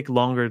take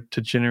longer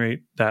to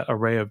generate that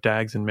array of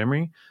DAGs in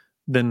memory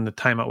than the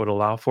timeout would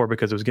allow for,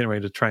 because it was getting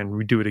ready to try and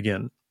redo it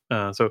again.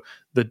 So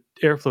the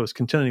Airflow is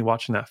continually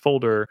watching that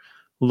folder,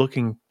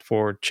 looking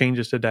for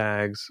changes to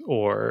DAGs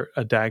or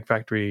a DAG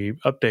factory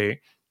update.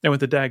 And with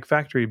the DAG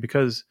factory,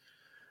 because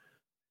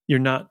you're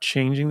not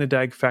changing the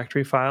DAG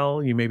factory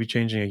file, you may be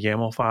changing a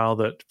YAML file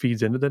that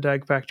feeds into the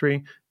DAG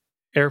factory.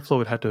 Airflow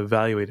would have to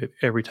evaluate it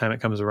every time it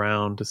comes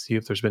around to see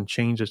if there's been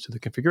changes to the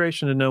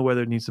configuration to know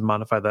whether it needs to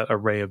modify that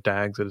array of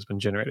DAGs that has been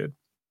generated.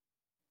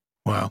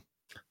 Wow.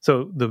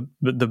 So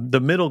the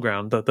middle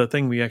ground, the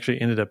thing we actually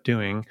ended up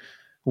doing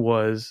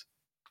was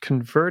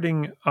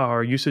converting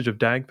our usage of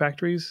DAG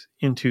factories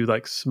into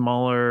like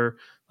smaller,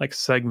 like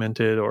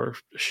segmented or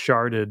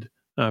sharded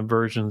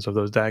versions of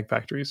those DAG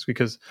factories,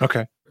 because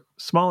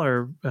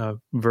smaller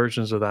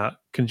versions of that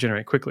can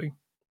generate quickly.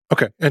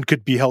 Okay, and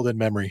could be held in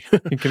memory.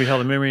 It can be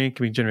held in memory,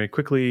 can be generated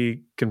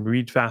quickly, can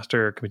read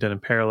faster, can be done in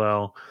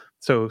parallel.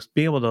 So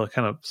being able to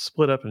kind of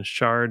split up and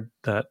shard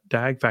that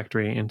DAG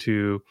factory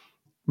into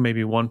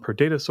maybe one per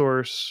data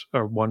source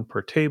or one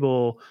per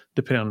table,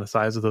 depending on the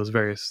size of those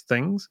various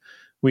things,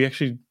 we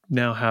actually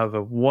now have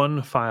a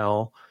one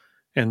file.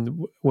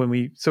 And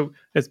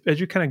as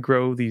you kind of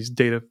grow these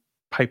data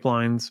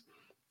pipelines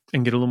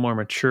and get a little more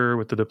mature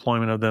with the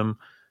deployment of them,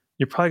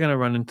 you're probably going to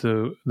run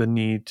into the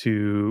need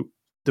to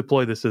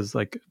deploy this as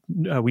like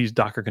we use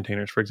Docker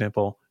containers, for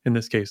example, in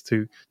this case,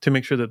 to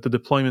make sure that the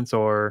deployments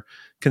are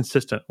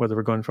consistent, whether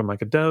we're going from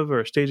like a dev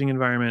or a staging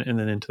environment and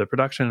then into the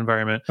production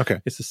environment.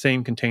 Okay. It's the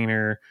same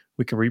container.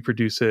 We can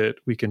reproduce it.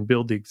 We can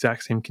build the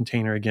exact same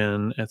container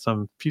again at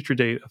some future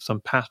date of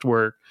some past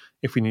work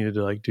if we needed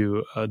to like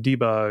do a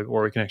debug,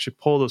 or we can actually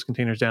pull those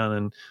containers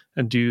down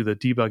and do the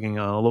debugging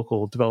on a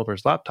local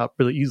developer's laptop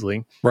really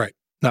easily. Right.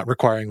 Not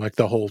requiring like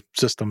the whole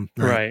system.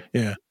 Right.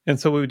 Yeah. And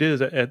so what we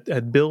did is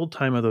at build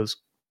time of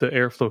the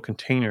Airflow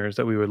containers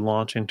that we would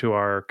launch into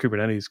our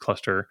Kubernetes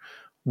cluster,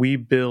 we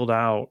build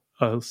out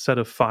a set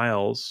of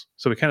files.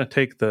 So we kind of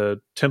take the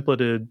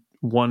templated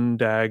one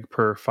DAG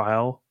per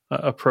file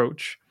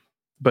approach,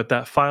 but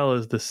that file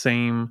is the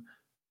same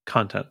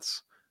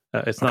contents.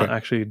 It's not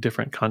actually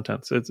different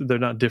contents. They're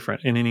not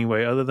different in any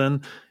way other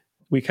than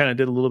we kind of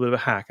did a little bit of a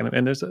hack.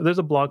 And there's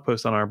a blog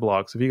post on our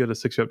blog. So if you go to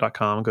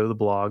 6up.com, go to the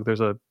blog,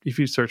 if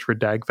you search for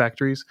DAG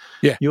factories,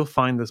 you'll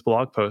find this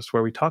blog post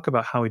where we talk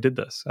about how we did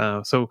this.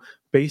 So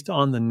based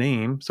on the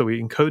name, so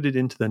we encoded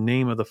into the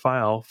name of the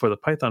file for the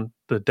Python,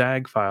 the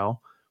DAG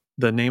file,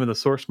 the name of the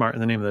source mart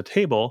and the name of the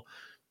table.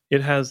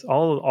 It has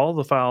all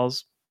the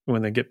files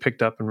when they get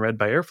picked up and read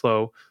by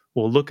Airflow,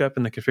 will look up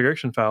in the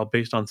configuration file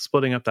based on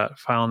splitting up that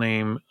file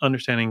name,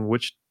 understanding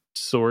which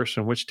source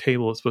and which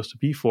table it's supposed to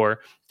be for.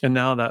 And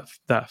now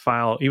that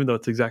file, even though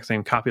it's the exact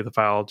same copy of the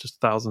file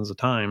just thousands of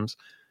times,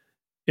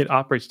 it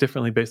operates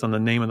differently based on the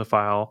name of the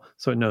file,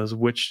 so it knows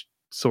which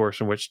source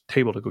and which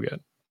table to go get.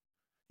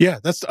 Yeah,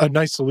 that's a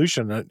nice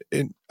solution.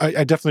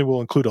 I definitely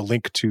will include a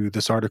link to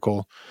this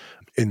article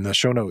in the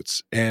show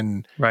notes.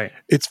 And right,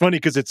 it's funny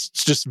because it's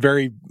just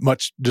very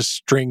much just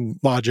string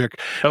logic.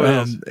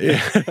 Oh, it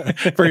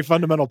is. Very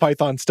fundamental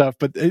Python stuff,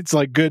 but it's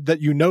like good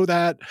that you know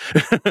that.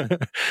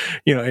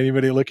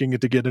 Anybody looking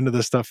to get into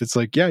this stuff, it's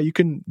like, yeah, you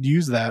can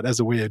use that as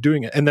a way of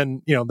doing it. And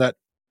then, that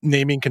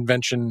naming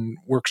convention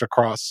works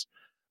across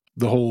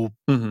the whole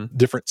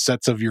different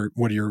sets of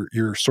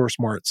your source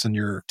marts and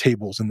your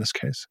tables in this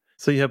case.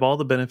 So you have all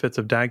the benefits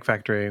of DAG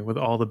Factory with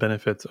all the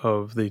benefits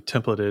of the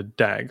templated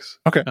DAGs.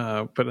 Okay.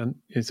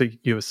 So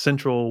you have a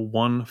central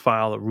one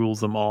file that rules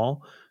them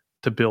all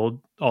to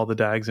build all the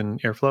DAGs in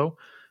Airflow.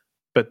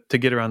 But to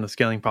get around the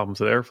scaling problems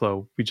with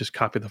Airflow, we just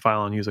copy the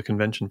file and use a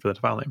convention for that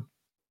file name.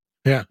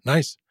 Yeah,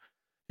 nice.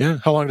 Yeah,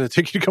 how long did it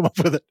take you to come up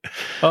with it?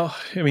 Oh,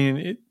 I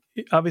mean,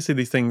 obviously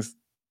these things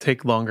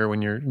take longer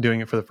when you're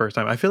doing it for the first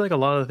time. I feel like a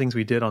lot of the things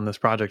we did on this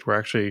project were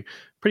actually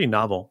pretty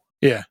novel.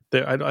 Yeah.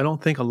 I don't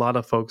think a lot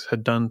of folks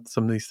had done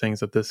some of these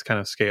things at this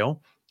kind of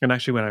scale. And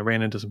actually, when I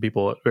ran into some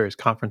people at various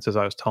conferences,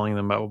 I was telling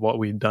them about what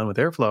we'd done with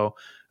Airflow.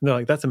 And they're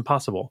like, that's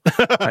impossible.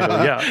 I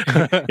go,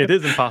 yeah, it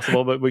is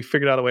impossible, but we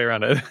figured out a way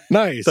around it.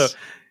 Nice. So,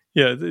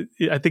 yeah,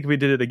 I think if we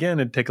did it again,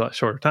 it'd take a lot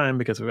shorter time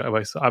because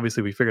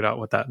obviously we figured out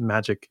what that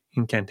magic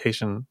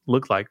incantation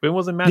looked like. But it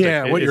wasn't magic.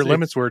 Yeah, what your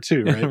limits were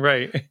too,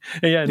 right? Right.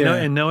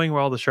 And knowing where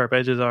all the sharp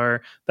edges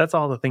are, that's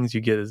all the things you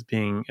get as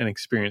being an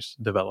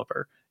experienced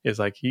developer. Is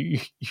like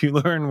you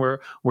learn where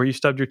you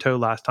stubbed your toe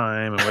last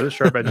time and where the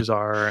sharp edges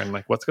are and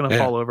like what's going to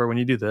fall over when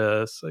you do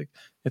this. Like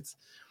it's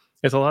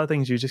a lot of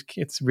things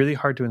it's really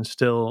hard to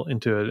instill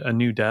into a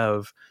new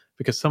dev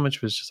because so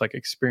much was just like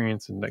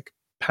experience and like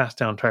passed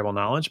down tribal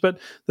knowledge. But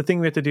the thing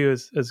we have to do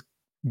as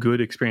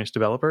good experienced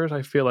developers,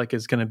 I feel like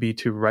is going to be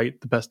to write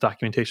the best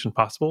documentation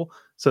possible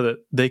so that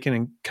they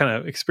can kind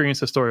of experience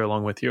the story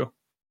along with you.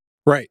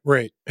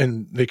 Right.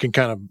 And they can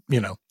kind of,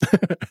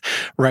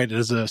 write it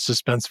as a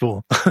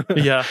suspenseful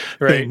yeah,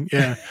 right. thing.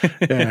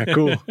 Yeah,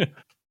 cool.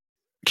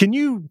 Can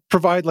you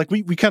provide, like,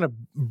 we kind of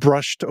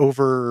brushed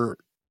over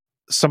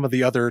some of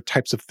the other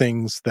types of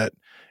things that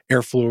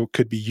Airflow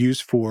could be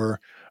used for,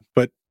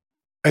 but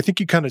I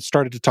think you kind of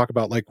started to talk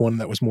about like one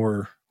that was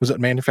more, was it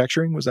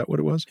manufacturing? Was that what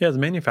it was? Yeah, it's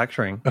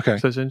manufacturing. Okay.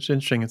 So it's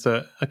interesting. It's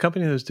a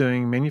company that's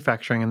doing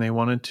manufacturing and they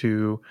wanted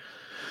to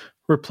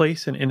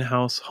replace an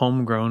in-house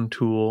homegrown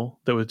tool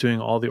that was doing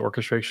all the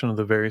orchestration of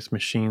the various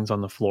machines on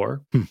the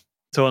floor.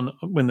 So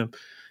when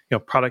the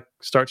product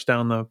starts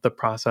down the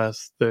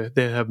process,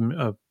 they have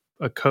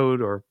a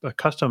code or a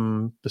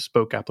custom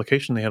bespoke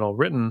application they had all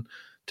written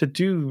to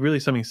do really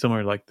something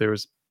similar. Like there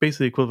was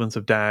basically equivalents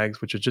of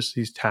DAGs, which are just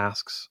these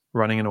tasks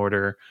running in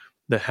order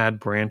that had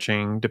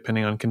branching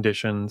depending on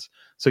conditions.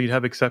 So you'd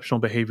have exceptional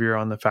behavior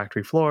on the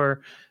factory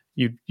floor.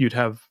 You'd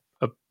have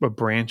a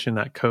branch in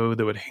that code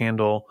that would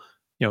handle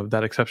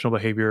that exceptional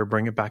behavior,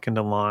 bring it back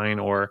into line,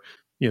 or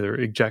either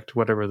eject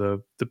whatever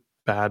the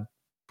bad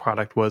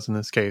product was in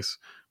this case.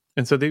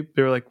 And so they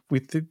were like, we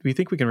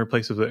think we can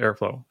replace it with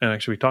Airflow. And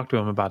actually we talked to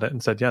them about it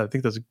and said, yeah, I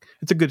think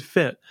it's a good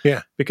fit.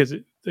 Yeah. Because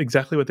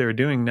exactly what they were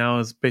doing now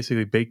is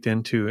basically baked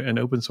into an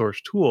open source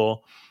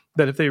tool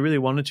that if they really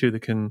wanted to, they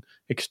can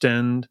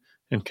extend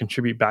and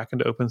contribute back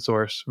into open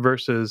source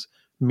versus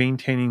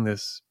maintaining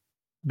this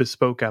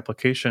bespoke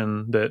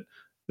application that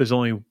there's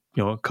only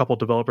a couple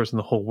developers in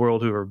the whole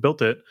world who have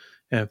built it,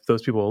 and if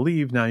those people will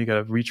leave, now you got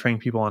to retrain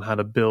people on how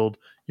to build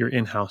your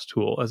in-house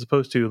tool as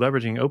opposed to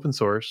leveraging open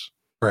source,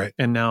 right?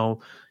 And now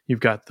you've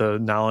got the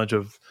knowledge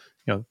of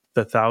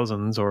the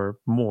thousands or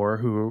more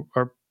who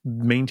are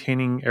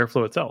maintaining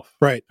Airflow itself,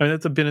 right? I mean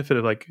that's a benefit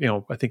of I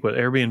think what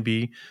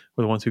Airbnb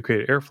were the ones who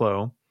created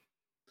Airflow,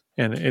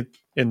 and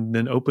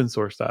then open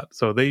source that.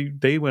 So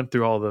they went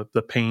through all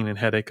the pain and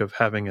headache of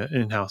having an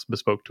in-house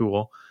bespoke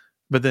tool.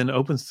 But then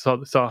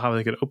saw how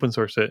they could open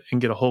source it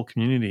and get a whole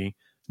community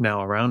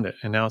now around it.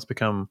 And now it's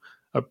become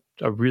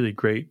a really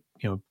great,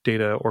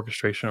 data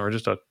orchestration or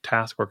just a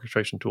task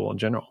orchestration tool in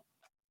general.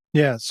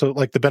 Yeah. So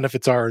like the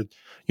benefits are,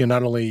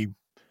 not only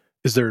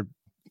is there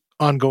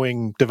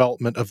ongoing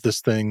development of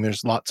this thing,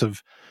 there's lots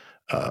of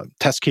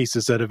test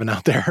cases that have been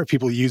out there,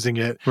 people using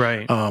it,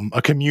 right?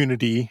 A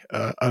community,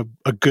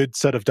 a good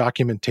set of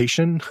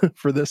documentation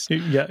for this.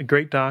 Yeah,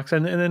 great docs,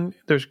 and then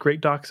there's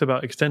great docs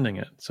about extending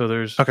it. So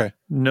there's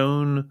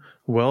known,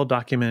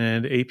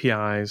 well-documented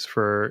APIs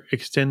for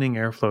extending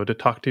Airflow to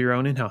talk to your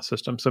own in-house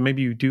system. So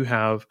maybe you do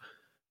have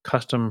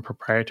custom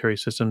proprietary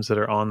systems that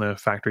are on the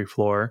factory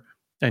floor,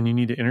 and you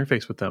need to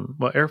interface with them.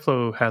 Well,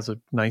 Airflow has a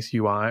nice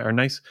UI or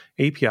nice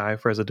API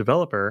as a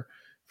developer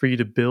for you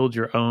to build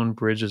your own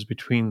bridges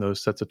between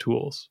those sets of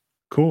tools.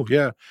 Cool.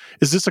 Yeah.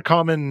 Is this a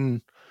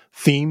common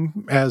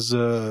theme as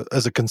a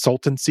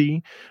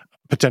consultancy,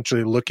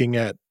 potentially looking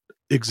at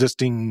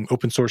existing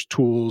open source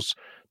tools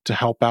to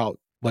help out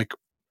like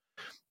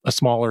a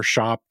smaller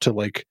shop to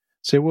like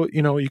say, well,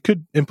 you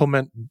could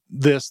implement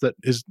this that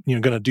is,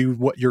 going to do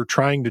what you're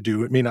trying to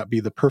do. It may not be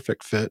the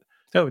perfect fit.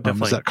 Oh,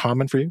 definitely. Is that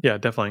common for you? Yeah,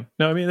 definitely.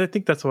 No, I mean, I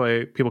think that's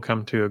why people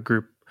come to a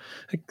group.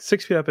 Like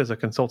 6 Feet Up is a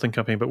consulting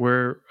company, but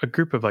we're a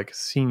group of like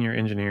senior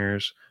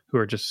engineers who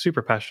are just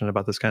super passionate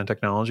about this kind of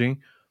technology.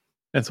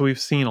 And so we've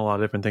seen a lot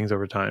of different things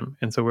over time.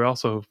 And so we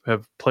also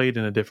have played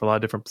in a lot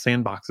of different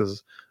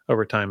sandboxes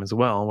over time as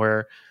well,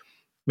 where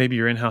maybe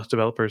your in-house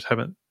developers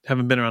haven't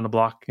been around the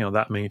block,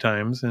 that many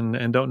times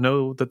and don't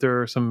know that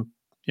there are some,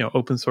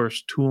 open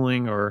source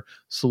tooling or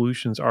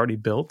solutions already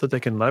built that they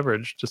can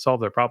leverage to solve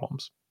their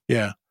problems.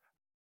 Yeah.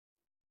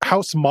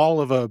 How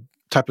small of a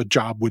type of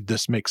job would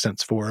this make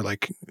sense for?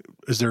 Like,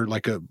 is there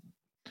like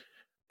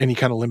any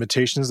kind of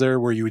limitations there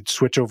where you would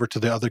switch over to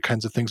the other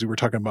kinds of things we were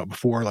talking about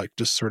before, like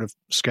just sort of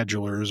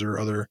schedulers or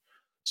other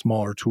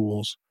smaller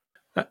tools?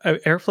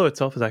 Airflow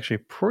itself is actually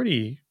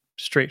pretty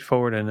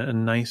straightforward and a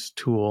nice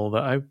tool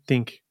that I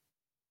think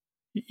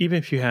even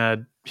if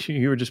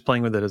you were just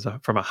playing with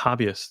it from a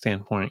hobbyist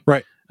standpoint,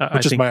 right?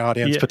 Which is my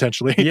audience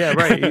potentially. Yeah,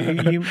 right.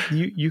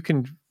 You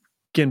can,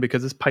 again,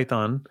 because it's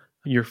Python,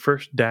 your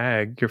first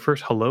DAG, your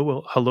first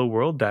hello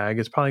world DAG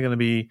is probably going to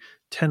be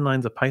 10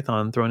 lines of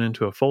Python thrown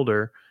into a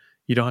folder.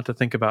 You don't have to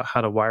think about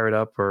how to wire it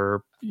up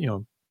or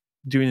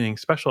do anything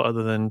special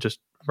other than just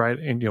write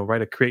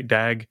a create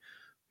DAG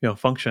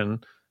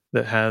function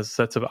that has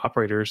sets of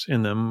operators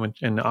in them,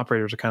 and the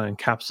operators are kind of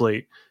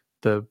encapsulate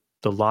the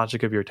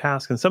logic of your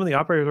task. And some of the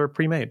operators are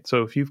pre-made.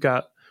 So if you've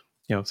got,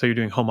 say you're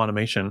doing home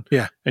automation,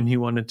 and you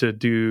wanted to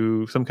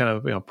do some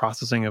kind of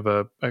processing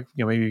of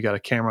maybe you got a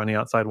camera on the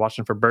outside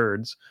watching for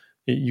birds,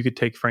 you could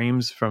take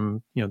frames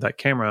from that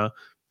camera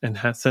and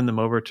send them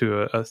over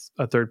to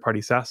a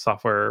third-party SaaS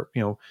software,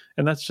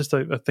 and that's just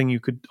a thing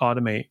you could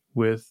automate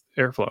with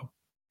Airflow.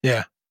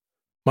 Yeah.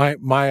 My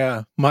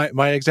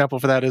example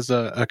for that is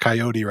a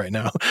coyote right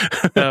now.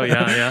 Oh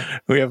yeah.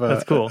 We have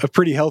that's cool. a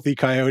pretty healthy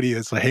coyote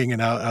that's hanging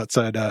out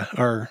outside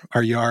our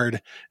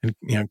yard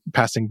and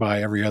passing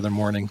by every other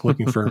morning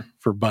looking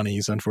for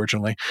bunnies.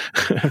 Unfortunately,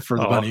 for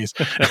the bunnies,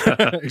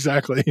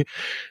 exactly.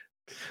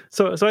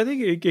 So I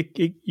think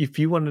if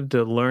you wanted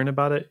to learn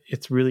about it,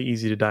 it's really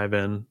easy to dive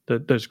in.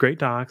 There's great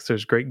docs,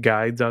 there's great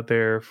guides out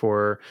there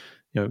for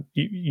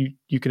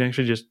you can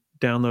actually just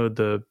download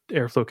the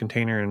Airflow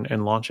container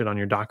and launch it on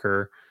your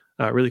Docker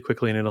really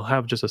quickly, and it'll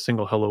have just a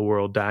single hello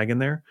world DAG in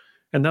there,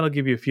 and that'll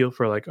give you a feel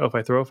for like, if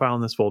I throw a file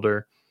in this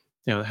folder,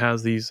 it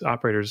has these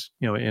operators,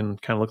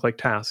 and kind of look like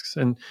tasks.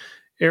 And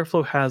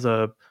Airflow has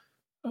a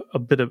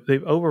bit of,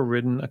 they've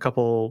overridden a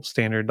couple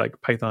standard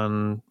like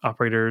Python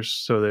operators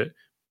so that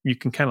you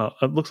can kind of,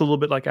 it looks a little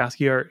bit like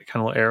ASCII art,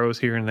 kind of little arrows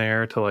here and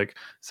there to like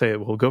say,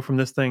 we'll go from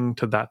this thing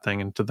to that thing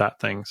and to that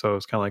thing. So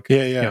it's kind of like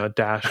a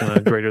dash and a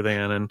greater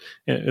than, and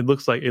it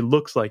looks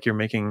like you're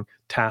making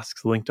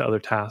tasks linked to other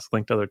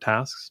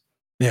tasks.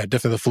 Yeah,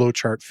 definitely the flow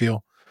chart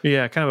feel.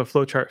 Yeah, kind of a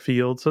flowchart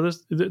field. So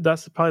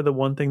that's probably the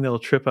one thing that'll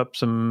trip up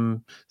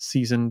some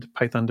seasoned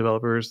Python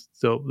developers.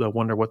 They'll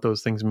wonder what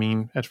those things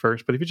mean at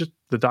first. But if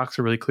the docs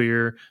are really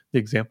clear, the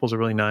examples are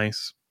really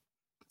nice,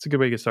 it's a good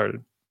way to get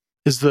started.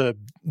 Is the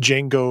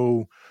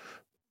Django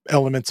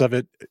elements of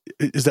it,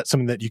 is that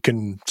something that you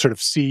can sort of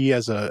see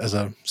as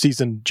a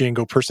seasoned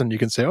Django person? You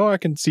can say, I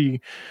can see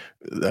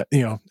that,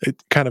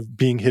 it kind of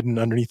being hidden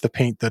underneath the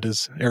paint that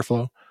is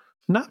Airflow.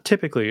 Not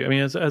typically. I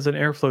mean, as an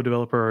Airflow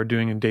developer or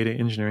doing data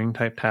engineering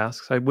type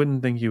tasks, I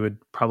wouldn't think you would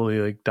probably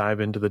like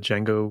dive into the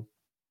Django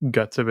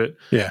guts of it.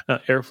 Yeah.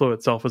 Airflow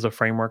itself is a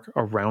framework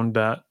around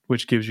that,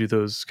 which gives you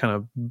those kind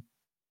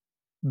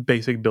of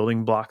basic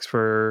building blocks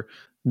for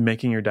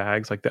making your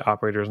DAGs, like the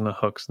operators and the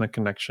hooks and the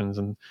connections.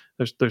 And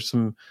there's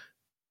some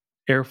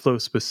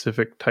Airflow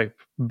specific type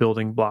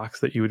building blocks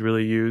that you would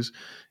really use.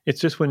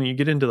 It's just when you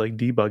get into like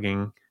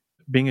debugging,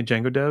 being a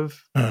Django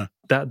dev,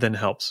 that then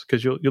helps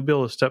because you'll be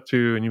able to step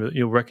through and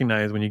you'll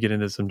recognize when you get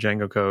into some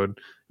Django code,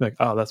 like,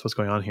 oh, that's what's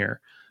going on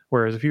here.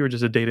 Whereas if you were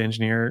just a data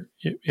engineer,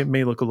 it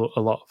may look a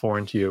lot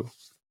foreign to you.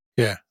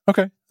 Yeah.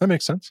 Okay. That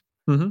makes sense.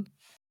 Mm-hmm.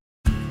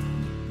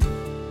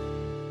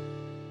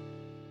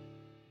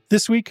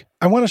 This week,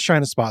 I want to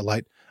shine a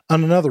spotlight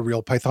on another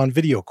real Python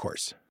video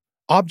course.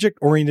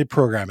 Object-oriented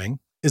programming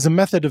is a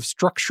method of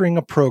structuring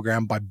a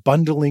program by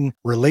bundling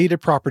related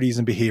properties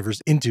and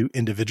behaviors into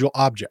individual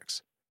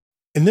objects.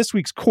 And this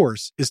week's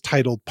course is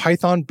titled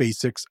Python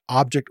Basics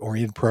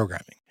Object-Oriented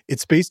Programming.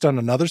 It's based on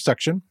another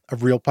section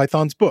of Real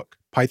Python's book,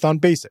 Python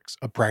Basics,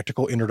 A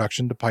Practical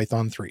Introduction to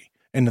Python 3.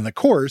 And in the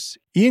course,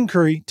 Ian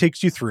Curry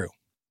takes you through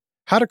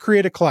how to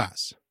create a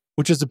class,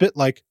 which is a bit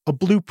like a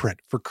blueprint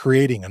for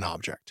creating an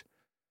object,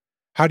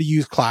 how to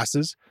use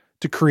classes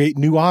to create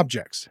new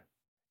objects,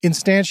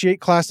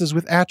 instantiate classes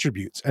with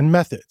attributes and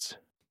methods,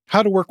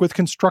 how to work with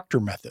constructor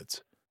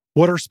methods,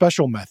 what are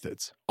special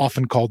methods,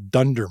 often called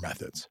dunder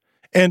methods,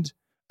 and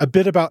a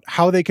bit about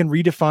how they can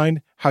redefine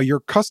how your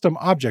custom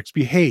objects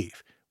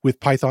behave with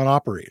Python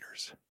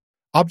operators.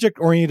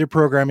 Object-oriented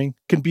programming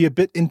can be a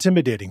bit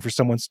intimidating for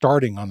someone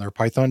starting on their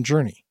Python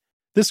journey.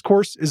 This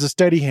course is a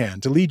steady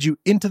hand to lead you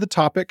into the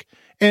topic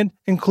and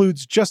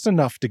includes just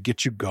enough to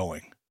get you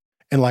going.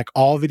 And like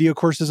all video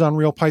courses on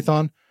Real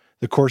Python,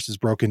 The course is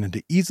broken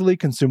into easily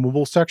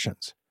consumable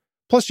sections.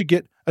 Plus, you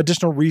get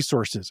additional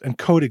resources and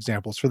code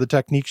examples for the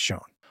techniques shown.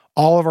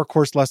 All of our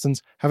course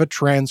lessons have a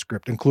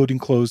transcript, including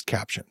closed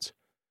captions.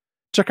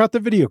 Check out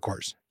the video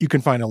course. You can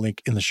find a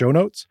link in the show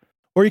notes,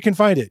 or you can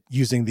find it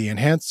using the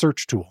enhanced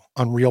search tool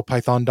on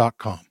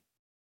realpython.com.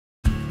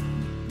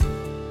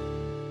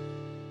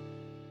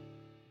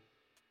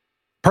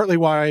 Partly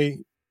why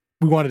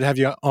we wanted to have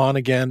you on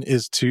again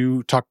is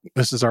to talk,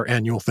 this is our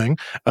annual thing,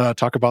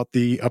 talk about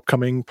the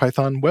upcoming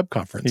Python Web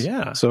Conference.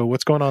 Yeah. So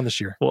what's going on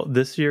this year? Well,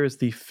 this year is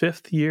the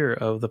 5th year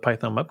of the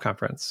Python Web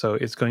Conference. So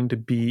it's going to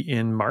be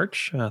in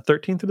March,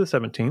 13th to the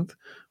 17th.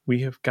 We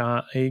have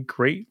got a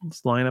great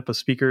lineup of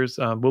speakers.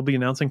 We'll be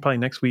announcing probably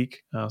next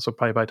week. So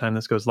probably by the time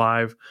this goes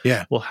live,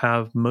 we'll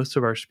have most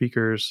of our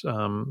speakers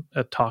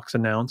at talks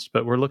announced.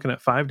 But we're looking at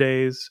 5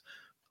 days,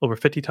 over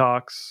 50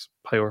 talks,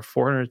 probably over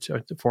 400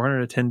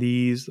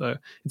 attendees.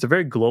 It's a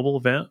very global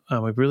event.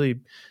 We really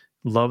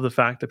love the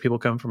fact that people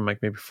come from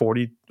like maybe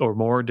 40 or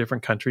more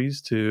different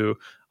countries to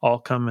all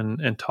come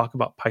and talk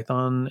about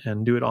Python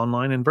and do it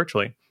online and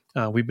virtually.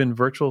 We've been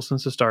virtual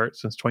since the start,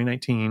 since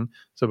 2019.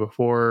 So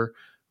before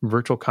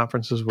virtual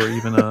conferences were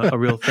even a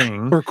real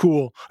thing. We're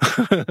cool.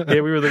 Yeah,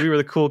 we were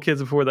the cool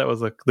kids before that was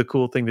the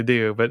cool thing to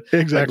do. But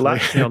exactly,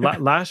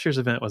 last year's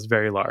event was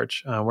very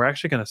large. We're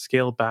actually going to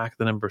scale back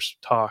the number of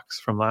talks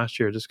from last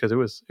year just because it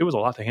was a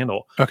lot to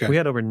handle. Okay. We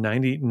had over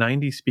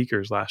 90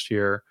 speakers last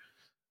year,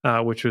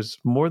 which was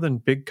more than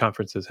big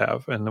conferences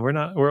have. And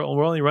we're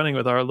only running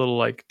with our little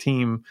like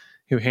team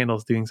who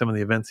handles doing some of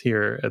the events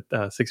here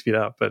at 6 Feet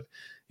Up. But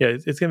yeah,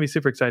 it's going to be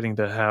super exciting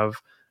to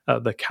have.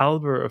 The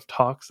caliber of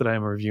talks that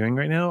I'm reviewing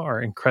right now are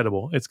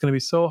incredible. It's going to be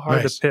so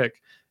hard to pick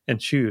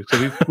and choose.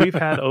 So we've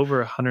had over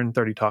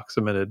 130 talks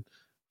submitted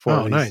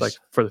for these, like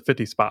for the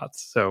 50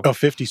 spots. So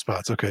 50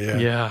 spots.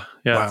 Okay, yeah.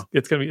 Wow.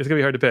 It's gonna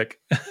be hard to pick.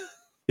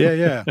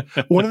 Yeah.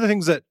 One of the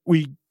things that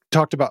we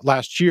talked about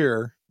last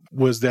year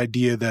was the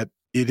idea that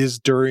it is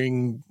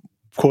during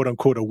quote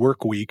unquote a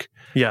work week.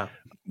 Yeah.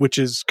 Which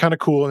is kind of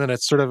cool, and then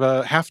it's sort of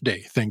a half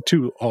day thing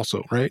too.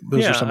 Also, right?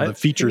 Those are some of the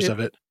features of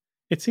it.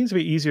 It seems to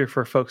be easier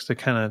for folks to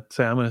kind of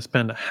say, I'm going to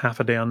spend half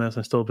a day on this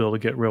and still be able to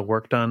get real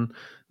work done.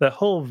 That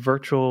whole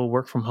virtual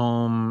work from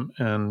home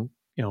and,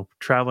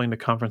 traveling to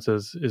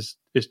conferences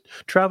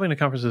traveling to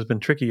conferences has been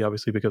tricky,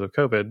 obviously, because of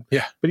COVID.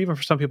 Yeah. But even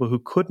for some people who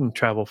couldn't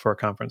travel for a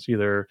conference,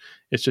 either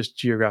it's just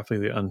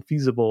geographically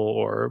unfeasible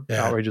or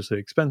outrageously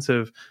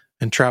expensive.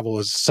 And travel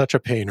is such a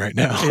pain right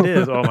now. It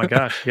is. Oh my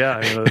gosh. Yeah.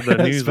 The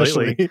news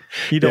lately,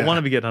 you don't want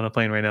to be getting on a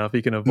plane right now if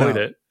you can avoid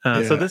it.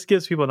 So this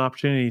gives people an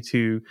opportunity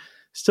to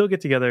still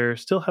get together,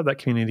 still have that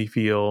community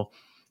feel,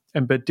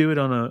 but do it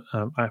on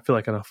I feel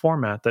like on a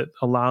format that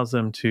allows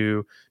them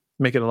to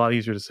make it a lot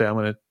easier to say, I'm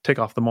going to take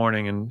off the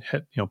morning and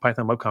hit,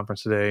 Python Web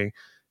Conference today.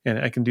 And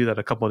I can do that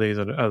a couple of days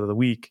out of the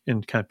week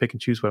and kind of pick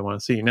and choose what I want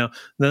to see. Now,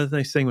 another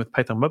nice thing with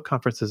Python Web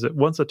Conference is that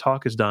once a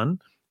talk is done,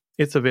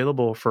 it's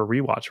available for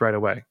rewatch right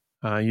away.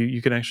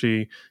 You can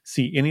actually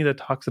see any of the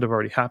talks that have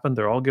already happened.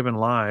 They're all given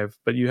live,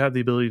 but you have the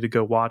ability to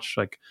go watch,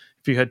 like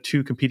if you had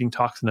 2 competing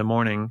talks in the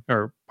morning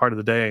or part of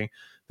the day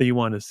that you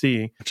want to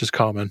see, which is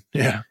common.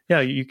 Yeah.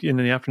 In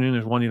the afternoon,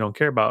 there's one you don't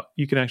care about.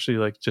 You can actually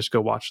like just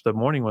go watch the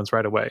morning ones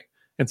right away.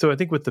 And so I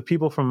think with the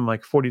people from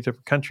like 40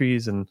 different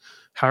countries and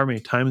however many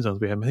time zones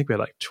we have, I think we had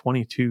like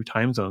 22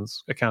 time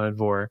zones accounted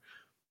for.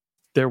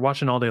 They're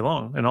watching all day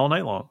long and all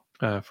night long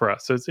for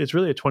us. So it's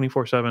really a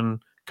 24/7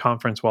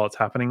 conference while it's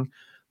happening.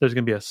 There's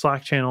going to be a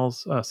Slack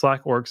channels,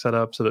 Slack org set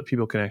up so that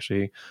people can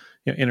actually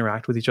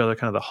interact with each other.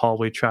 Kind of the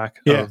hallway track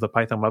of the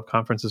Python Web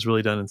Conference is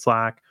really done in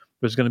Slack.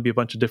 There's going to be a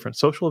bunch of different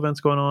social events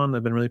going on that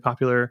have been really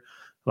popular.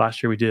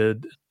 Last year we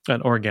did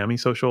an origami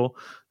social.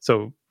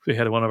 So we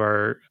had one of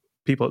our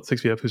people at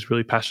 6 Feet Up who's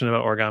really passionate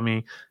about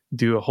origami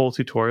do a whole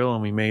tutorial,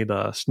 and we made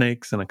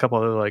snakes and a couple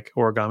other like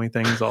origami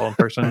things all in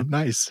person.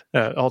 Nice.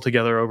 All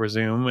together over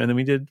Zoom. And then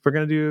we're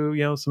going to do,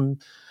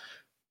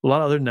 a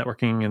lot of other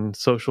networking and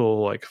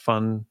social like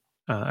fun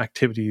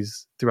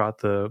activities throughout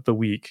the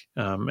week.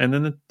 And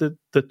then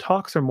the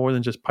talks are more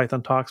than just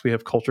Python talks. We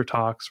have culture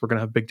talks. We're going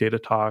to have big data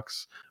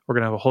talks. We're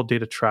going to have a whole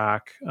data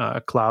track,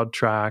 a cloud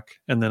track,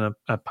 and then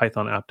a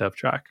Python app dev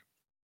track.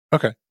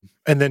 Okay.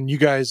 And then you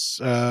guys,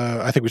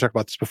 I think we talked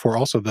about this before,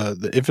 also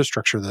the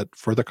infrastructure that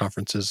for the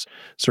conference is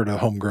sort of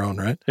homegrown,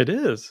 right? It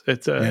is.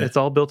 It's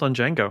all built on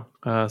Django.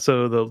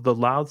 So the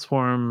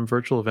LoudSwarm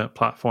virtual event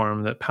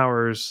platform that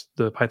powers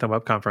the Python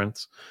Web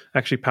Conference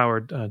actually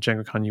powered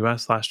DjangoCon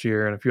US last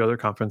year and a few other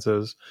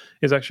conferences,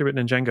 is actually written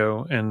in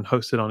Django and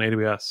hosted on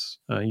AWS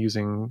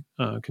using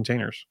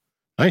containers.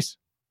 Nice.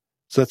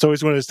 So that's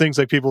always one of those things,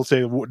 like people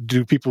say,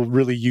 do people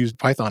really use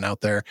Python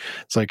out there?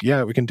 It's like,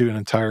 yeah, we can do an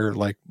entire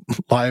like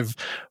live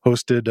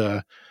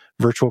hosted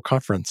virtual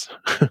conference.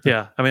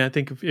 Yeah. I mean, I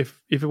think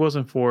if it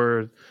wasn't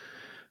for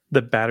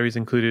the batteries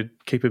included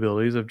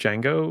capabilities of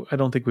Django, I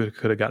don't think we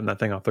could have gotten that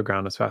thing off the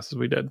ground as fast as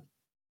we did.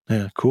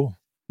 Yeah, cool.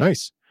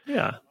 Nice.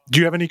 Yeah. Do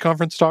you have any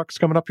conference talks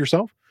coming up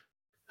yourself?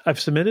 I've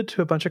submitted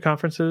to a bunch of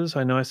conferences.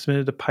 I know I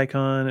submitted to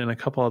PyCon and a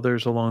couple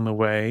others along the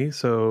way.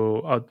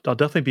 So I'll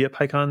definitely be at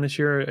PyCon this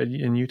year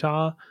in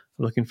Utah.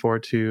 looking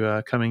forward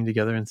to coming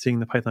together and seeing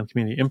the Python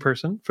community in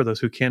person for those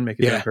who can make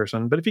it in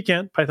person. But if you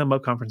can't, Python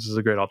Web Conference is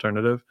a great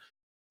alternative.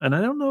 And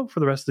I don't know for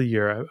the rest of the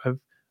year.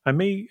 I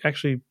may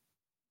actually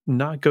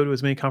not go to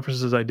as many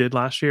conferences as I did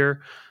last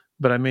year,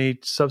 but I may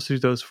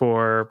substitute those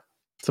for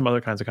some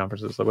other kinds of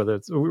conferences. So whether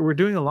we're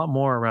doing a lot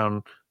more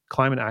around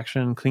climate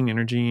action, clean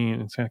energy,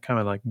 and it's kind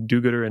of like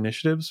do-gooder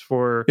initiatives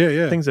for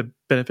things that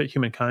benefit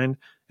humankind.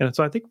 And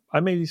so I think I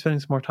may be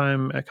spending some more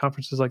time at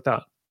conferences like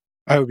that.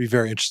 I would be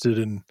very interested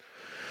in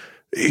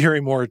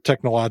hearing more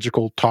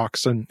technological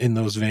talks in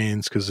those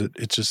veins, because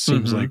it just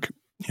seems like,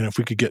 if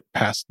we could get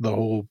past the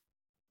whole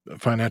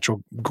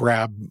financial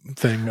grab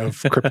thing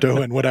of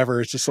crypto and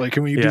whatever, it's just like,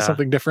 can we do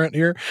something different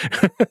here?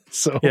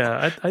 So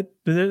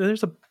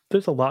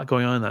there's a lot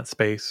going on in that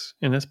space,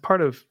 and as part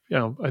of, I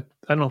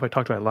don't know if I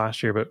talked about it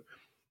last year, but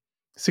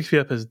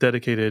 6VF has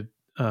dedicated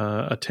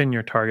a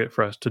 10-year target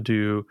for us to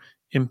do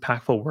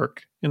impactful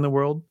work in the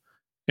world,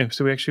 and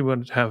so we actually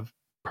want to have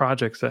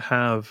projects that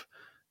have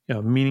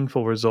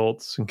meaningful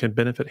results and can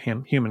benefit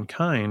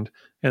humankind,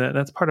 and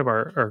that's part of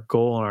our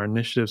goal and our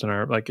initiatives and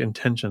our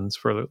intentions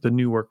for the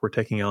new work we're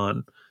taking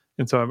on.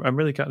 And so I'm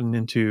really gotten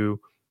into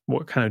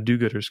what kind of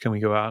do-gooders can we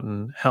go out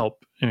and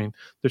help. I mean,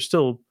 there's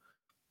still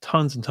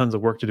tons and tons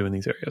of work to do in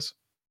these areas.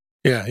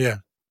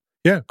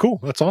 Yeah, cool.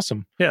 That's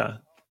awesome. Yeah.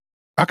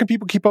 How can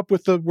people keep up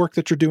with the work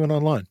that you're doing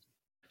online?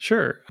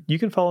 Sure. You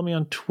can follow me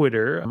on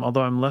Twitter,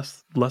 although I'm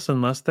less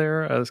and less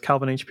there, as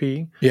Calvin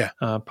HP. Yeah.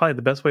 Probably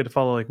the best way to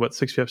follow what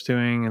 6VF's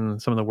doing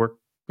and some of the work,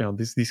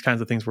 these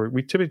kinds of things where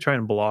we typically try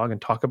and blog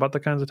and talk about the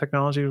kinds of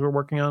technologies we're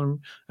working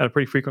on at a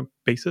pretty frequent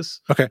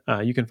basis. Okay.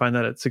 You can find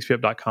that at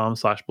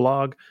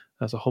 6vf.com/blog.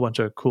 There's a whole bunch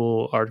of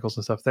cool articles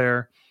and stuff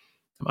there.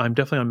 I'm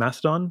definitely on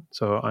Mastodon.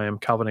 So I am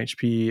Calvin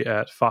HP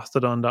at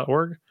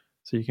fosstodon.org.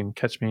 So you can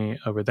catch me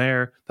over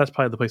there. That's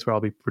probably the place where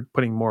I'll be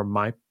putting more of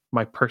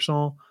my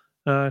personal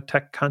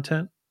tech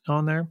content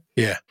on there.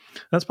 Yeah,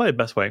 that's probably the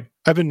best way.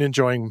 I've been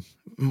enjoying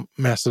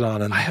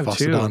Mastodon and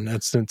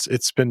Fosstodon.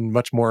 It's been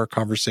much more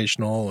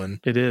conversational, and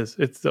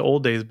it's the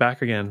old days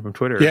back again from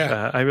Twitter.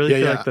 Yeah, I really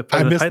feel like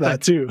I missed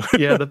that too.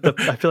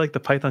 I feel like the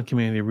Python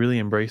community really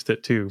embraced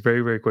it too,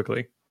 very, very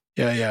quickly.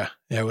 Yeah.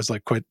 It was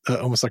like quite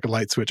almost like a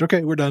light switch.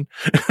 Okay, we're done.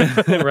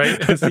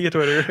 Right. See you,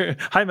 Twitter.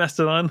 Hi,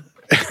 Mastodon.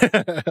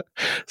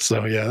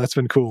 So yeah, that's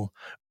been cool.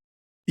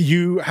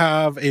 You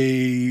have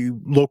a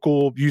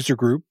local user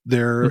group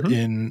there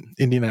in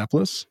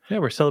Indianapolis. Yeah,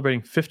 we're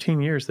celebrating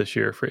 15 years this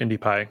year for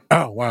IndiePy.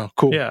 Oh, wow.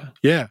 Cool.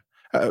 Yeah.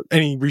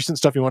 Any recent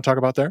stuff you want to talk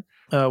about there?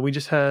 We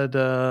just had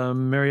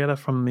Marietta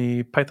from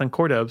the Python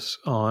core devs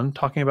on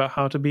talking about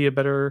how to be a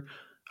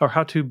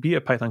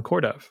Python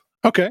core dev.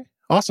 Okay,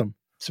 awesome.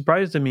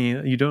 Surprised to me,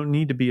 you don't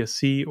need to be a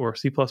C or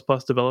C++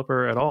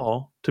 developer at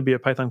all to be a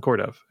Python core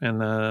dev. And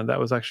that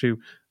was actually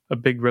a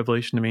big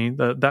revelation to me.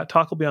 That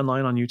talk will be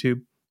online on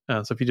YouTube.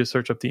 So if you just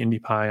search up the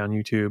IndiePy on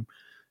YouTube,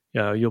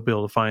 you'll be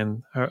able to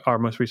find our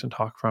most recent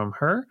talk from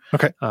her.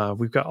 Okay.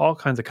 We've got all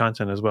kinds of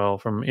content as well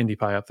from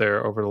IndiePy up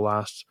there over the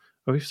last...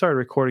 We've started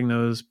recording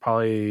those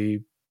probably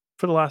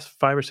for the last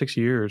 5 or 6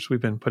 years.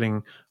 We've been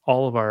putting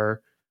all of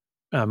our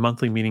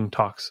monthly meeting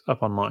talks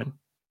up online.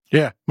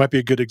 Yeah, might be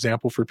a good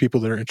example for people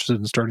that are interested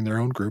in starting their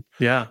own group.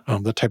 Yeah.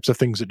 The types of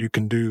things that you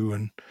can do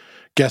and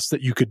guests that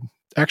you could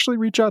actually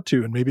reach out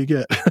to and maybe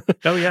get.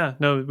 Oh, yeah.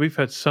 No, we've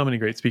had so many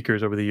great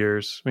speakers over the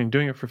years. I mean,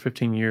 doing it for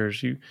 15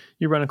 years, you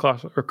run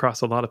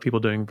across a lot of people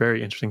doing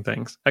very interesting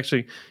things.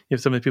 Actually, you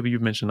have some of the people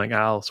you've mentioned, like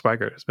Al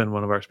Swigert has been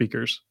one of our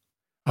speakers.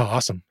 Oh,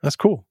 awesome. That's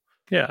cool.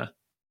 Yeah.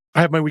 I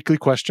have my weekly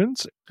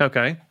questions.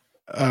 Okay.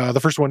 The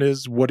first one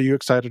is, what are you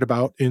excited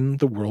about in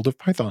the world of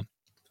Python?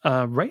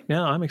 Right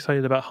now, I'm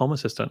excited about Home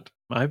Assistant.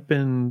 I've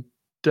been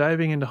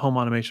diving into home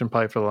automation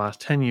probably for the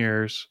last 10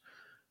 years.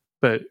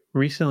 But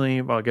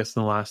recently, well, I guess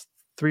in the last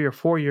 3 or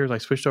 4 years, I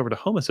switched over to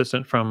Home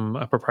Assistant from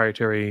a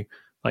proprietary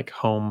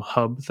home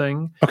hub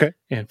thing. Okay.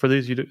 And for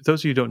those of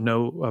you who don't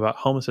know about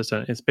Home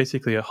Assistant, it's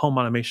basically a home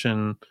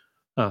automation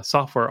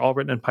software all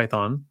written in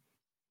Python,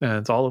 and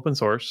it's all open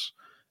source.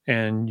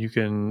 And you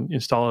can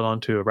install it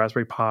onto a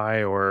Raspberry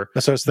Pi or...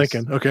 That's what I was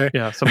thinking. Okay.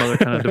 Yeah, some other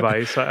kind of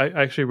device. I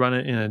actually run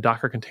it in a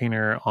Docker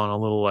container on a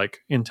little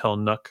Intel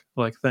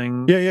NUC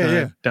thing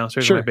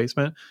downstairs in my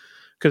basement.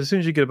 Because as soon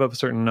as you get above a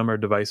certain number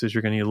of devices,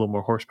 you're going to need a little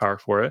more horsepower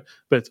for it.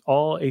 But it's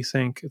all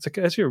async. It's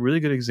actually a really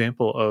good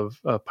example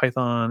of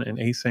Python and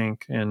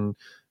async, and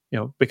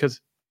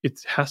because it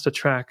has to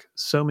track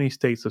so many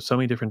states of so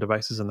many different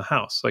devices in the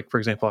house. Like, for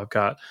example, I've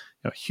got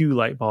Hue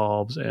light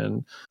bulbs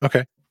and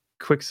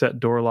quick set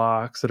door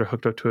locks that are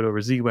hooked up to it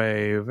over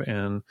Z-Wave,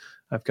 and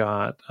I've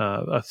got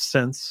a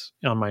Sense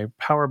on my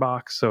power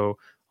box. So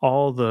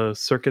all the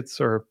circuits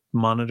are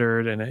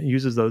monitored, and it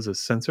uses those as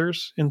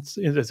sensors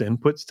as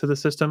inputs to the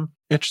system.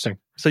 Interesting.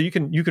 So you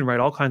can write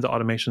all kinds of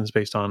automations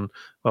based on,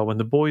 well, when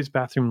the boys'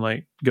 bathroom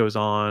light goes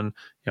on,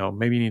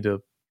 maybe you need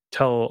to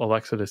tell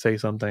Alexa to say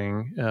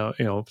something,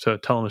 to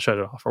tell them to shut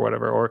it off or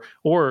whatever.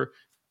 Or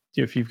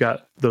if you've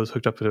got those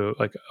hooked up to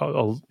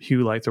a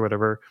Hue lights or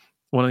whatever,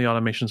 one of the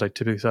automations I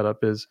typically set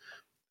up is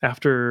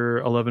after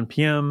 11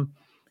 p.m.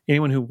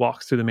 anyone who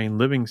walks through the main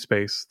living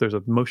space, there's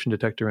a motion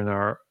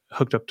detector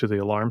hooked up to the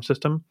alarm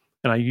system.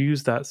 And I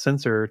use that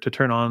sensor to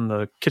turn on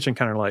the kitchen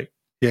counter light.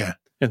 Yeah.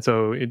 And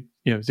so so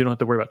you don't have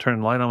to worry about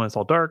turning the light on when it's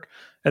all dark.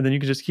 And then you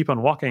can just keep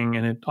on walking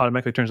and it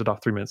automatically turns it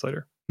off 3 minutes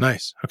later.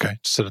 Nice. Okay.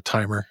 Just set a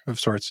timer of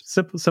sorts.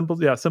 Simple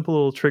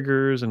little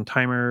triggers and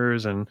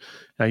timers. And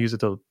I use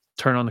it to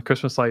turn on the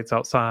Christmas lights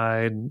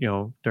outside,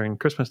 during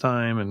Christmas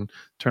time and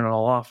turn it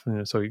all off.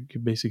 And so you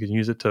basically can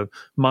use it to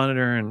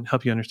monitor and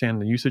help you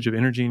understand the usage of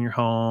energy in your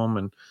home.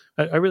 And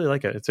I really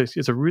like it.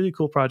 It's a really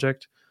cool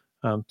project.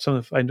 I've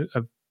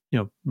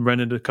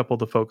rented a couple of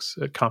the folks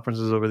at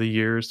conferences over the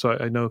years. So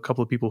I know a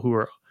couple of people who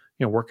are,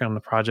 working on the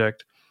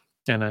project,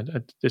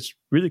 and it's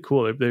really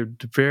cool. They're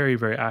very,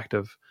 very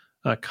active,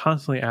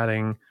 constantly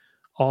adding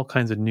all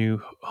kinds of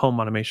new home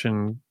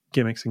automation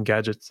gimmicks and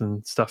gadgets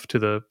and stuff to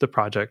the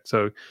project.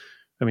 So,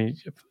 I mean,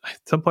 at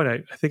some point,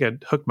 I think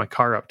I'd hook my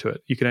car up to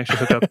it. You can actually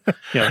hook up,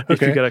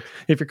 Okay.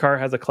 if your car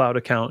has a cloud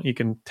account, you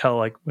can tell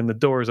like when the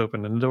door is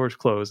open and the door is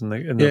closed and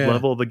the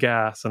level of the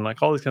gas and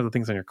like all these kinds of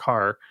things on your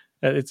car.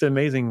 It's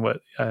amazing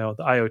what the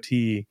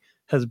IoT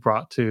has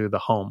brought to the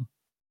home.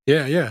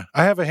 Yeah.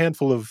 I have a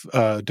handful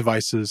of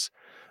devices,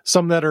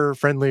 some that are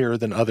friendlier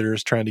than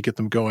others, trying to get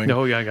them going.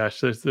 Oh, yeah, gosh.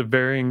 There's the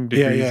varying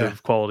degrees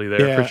of quality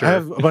there, Yeah, for sure. I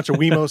have a bunch of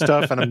Wemo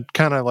stuff, and I'm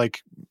kind of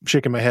like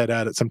shaking my head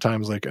at it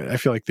sometimes. Like, I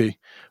feel like they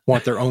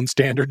want their own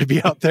standard to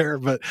be out there,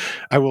 but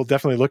I will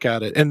definitely look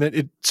at it. And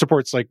it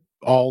supports like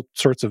all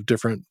sorts of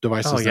different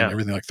devices and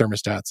everything, like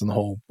thermostats and the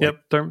whole.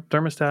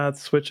 Thermostats,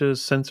 switches,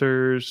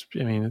 sensors.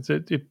 I mean,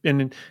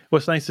 and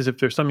what's nice is if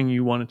there's something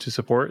you want it to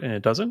support and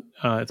it doesn't,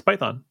 it's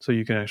Python. So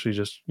you can actually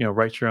just,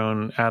 write your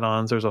own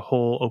add-ons. There's a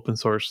whole open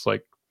source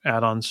like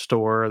add-on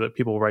store that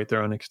people write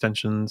their own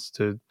extensions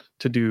to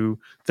do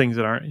things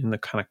that aren't in the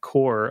kind of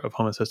core of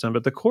Home Assistant.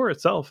 But the core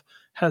itself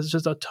has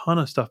just a ton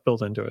of stuff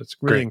built into it. It's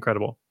really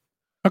incredible.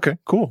 Okay,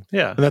 cool.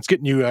 Yeah. And that's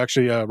getting you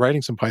actually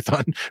writing some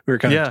Python. We were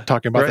kind of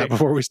talking about that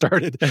before we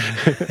started.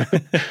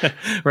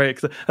 Right.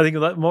 'Cause I think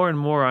more and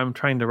more I'm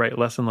trying to write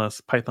less and less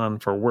Python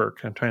for work.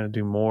 I'm trying to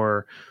do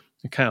more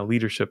kind of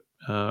leadership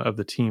of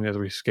the team as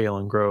we scale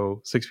and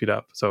grow 6 feet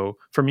up. So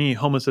for me,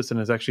 Home Assistant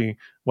is actually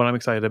what I'm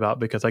excited about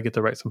because I get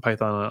to write some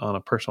Python on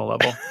a personal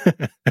level.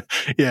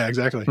 Yeah,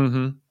 exactly.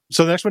 Mm-hmm.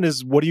 So the next one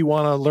is, what do you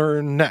want to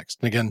learn next?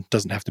 And again,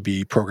 doesn't have to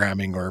be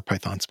programming or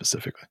Python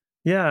specifically.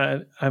 Yeah,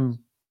 I'm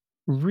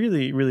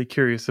really, really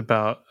curious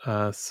about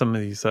some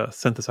of these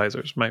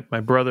synthesizers.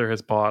 My brother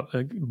has bought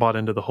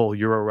into the whole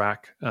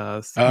Eurorack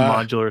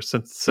modular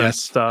synth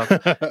stuff,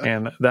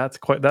 and that's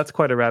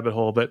quite a rabbit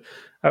hole. But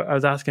I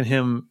was asking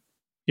him,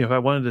 if I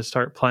wanted to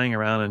start playing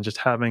around and just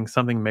having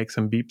something make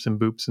some beeps and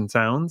boops and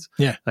sounds,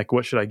 like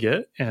what should I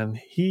get? And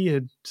he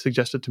had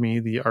suggested to me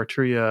the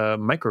Arturia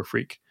Micro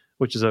Freak,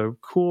 which is a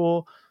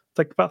cool, it's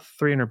like about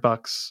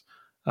 $300.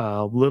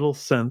 Little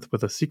synth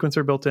with a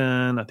sequencer built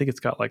in. I think it's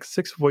got like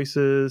 6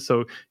 voices.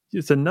 So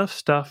it's enough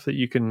stuff that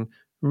you can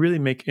really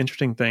make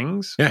interesting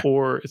things,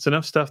 or it's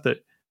enough stuff that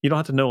you don't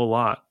have to know a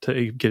lot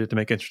to get it to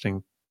make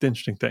interesting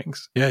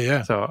things.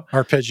 Yeah. So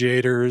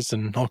arpeggiators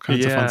and all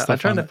kinds of fun stuff. I'm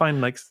trying to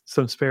find like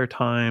some spare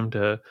time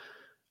to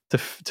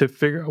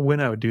figure out when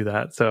I would do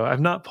that. So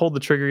I've not pulled the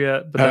trigger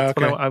yet, but that's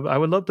what I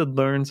would love to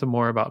learn some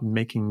more about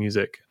making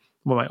music.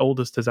 Well, my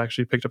oldest has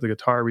actually picked up the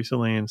guitar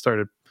recently and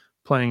started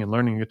playing and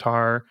learning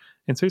guitar.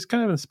 And so he's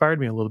kind of inspired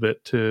me a little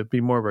bit to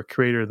be more of a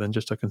creator than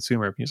just a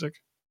consumer of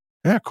music.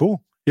 Yeah,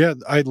 cool. Yeah,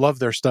 I love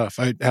their stuff.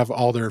 I have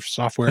all their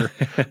software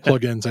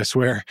plugins, I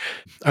swear.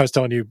 I was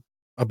telling you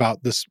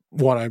about this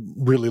one I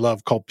really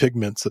love called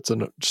Pigments. It's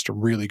just a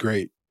really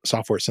great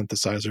software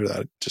synthesizer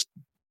that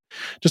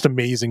just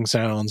amazing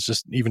sounds.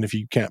 Just even if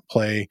you can't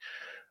play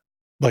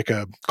like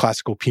a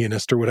classical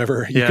pianist or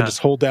whatever, you can just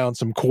hold down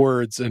some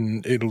chords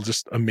and it'll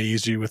just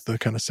amaze you with the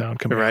kind of sound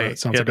coming out. It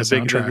sounds like a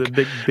soundtrack.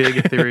 The big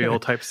ethereal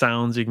type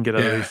sounds you can get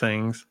out of these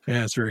things.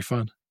 Yeah, it's very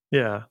fun.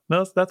 Yeah,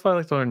 no, that's what I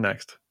like to learn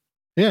next.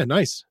 Yeah,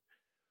 nice.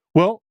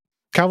 Well,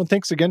 Calvin,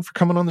 thanks again for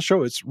coming on the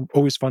show. It's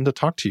always fun to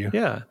talk to you.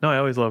 Yeah, no, I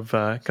always love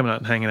coming out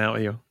and hanging out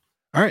with you.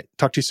 All right,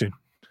 talk to you soon.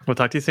 We'll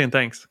talk to you soon.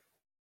 Thanks.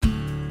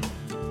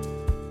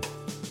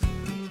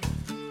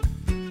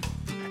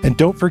 And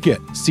don't forget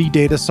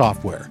CData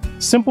Software,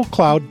 simple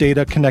cloud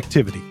data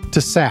connectivity to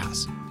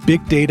SaaS,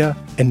 big data,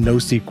 and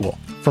NoSQL.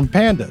 From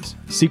Pandas,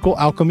 SQL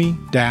Alchemy,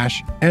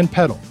 Dash, and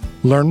Pedal.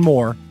 Learn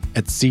more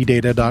at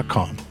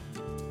cdata.com.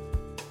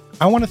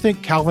 I want to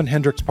thank Calvin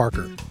Hendricks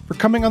Parker for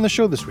coming on the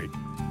show this week.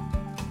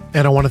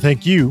 And I want to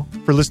thank you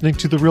for listening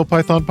to the Real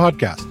Python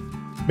Podcast.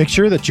 Make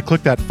sure that you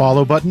click that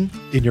follow button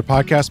in your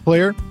podcast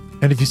player.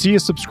 And if you see a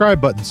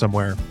subscribe button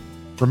somewhere,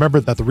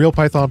 remember that the Real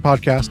Python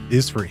Podcast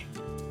is free.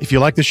 If you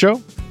like the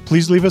show,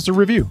 please leave us a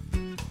review.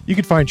 You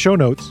can find show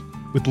notes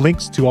with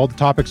links to all the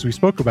topics we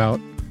spoke about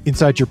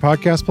inside your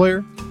podcast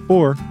player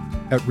or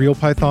at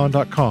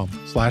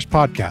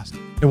realpython.com/podcast.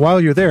 And while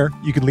you're there,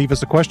 you can leave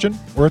us a question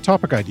or a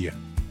topic idea.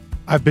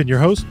 I've been your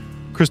host,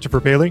 Christopher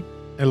Bailey,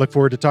 and look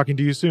forward to talking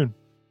to you soon.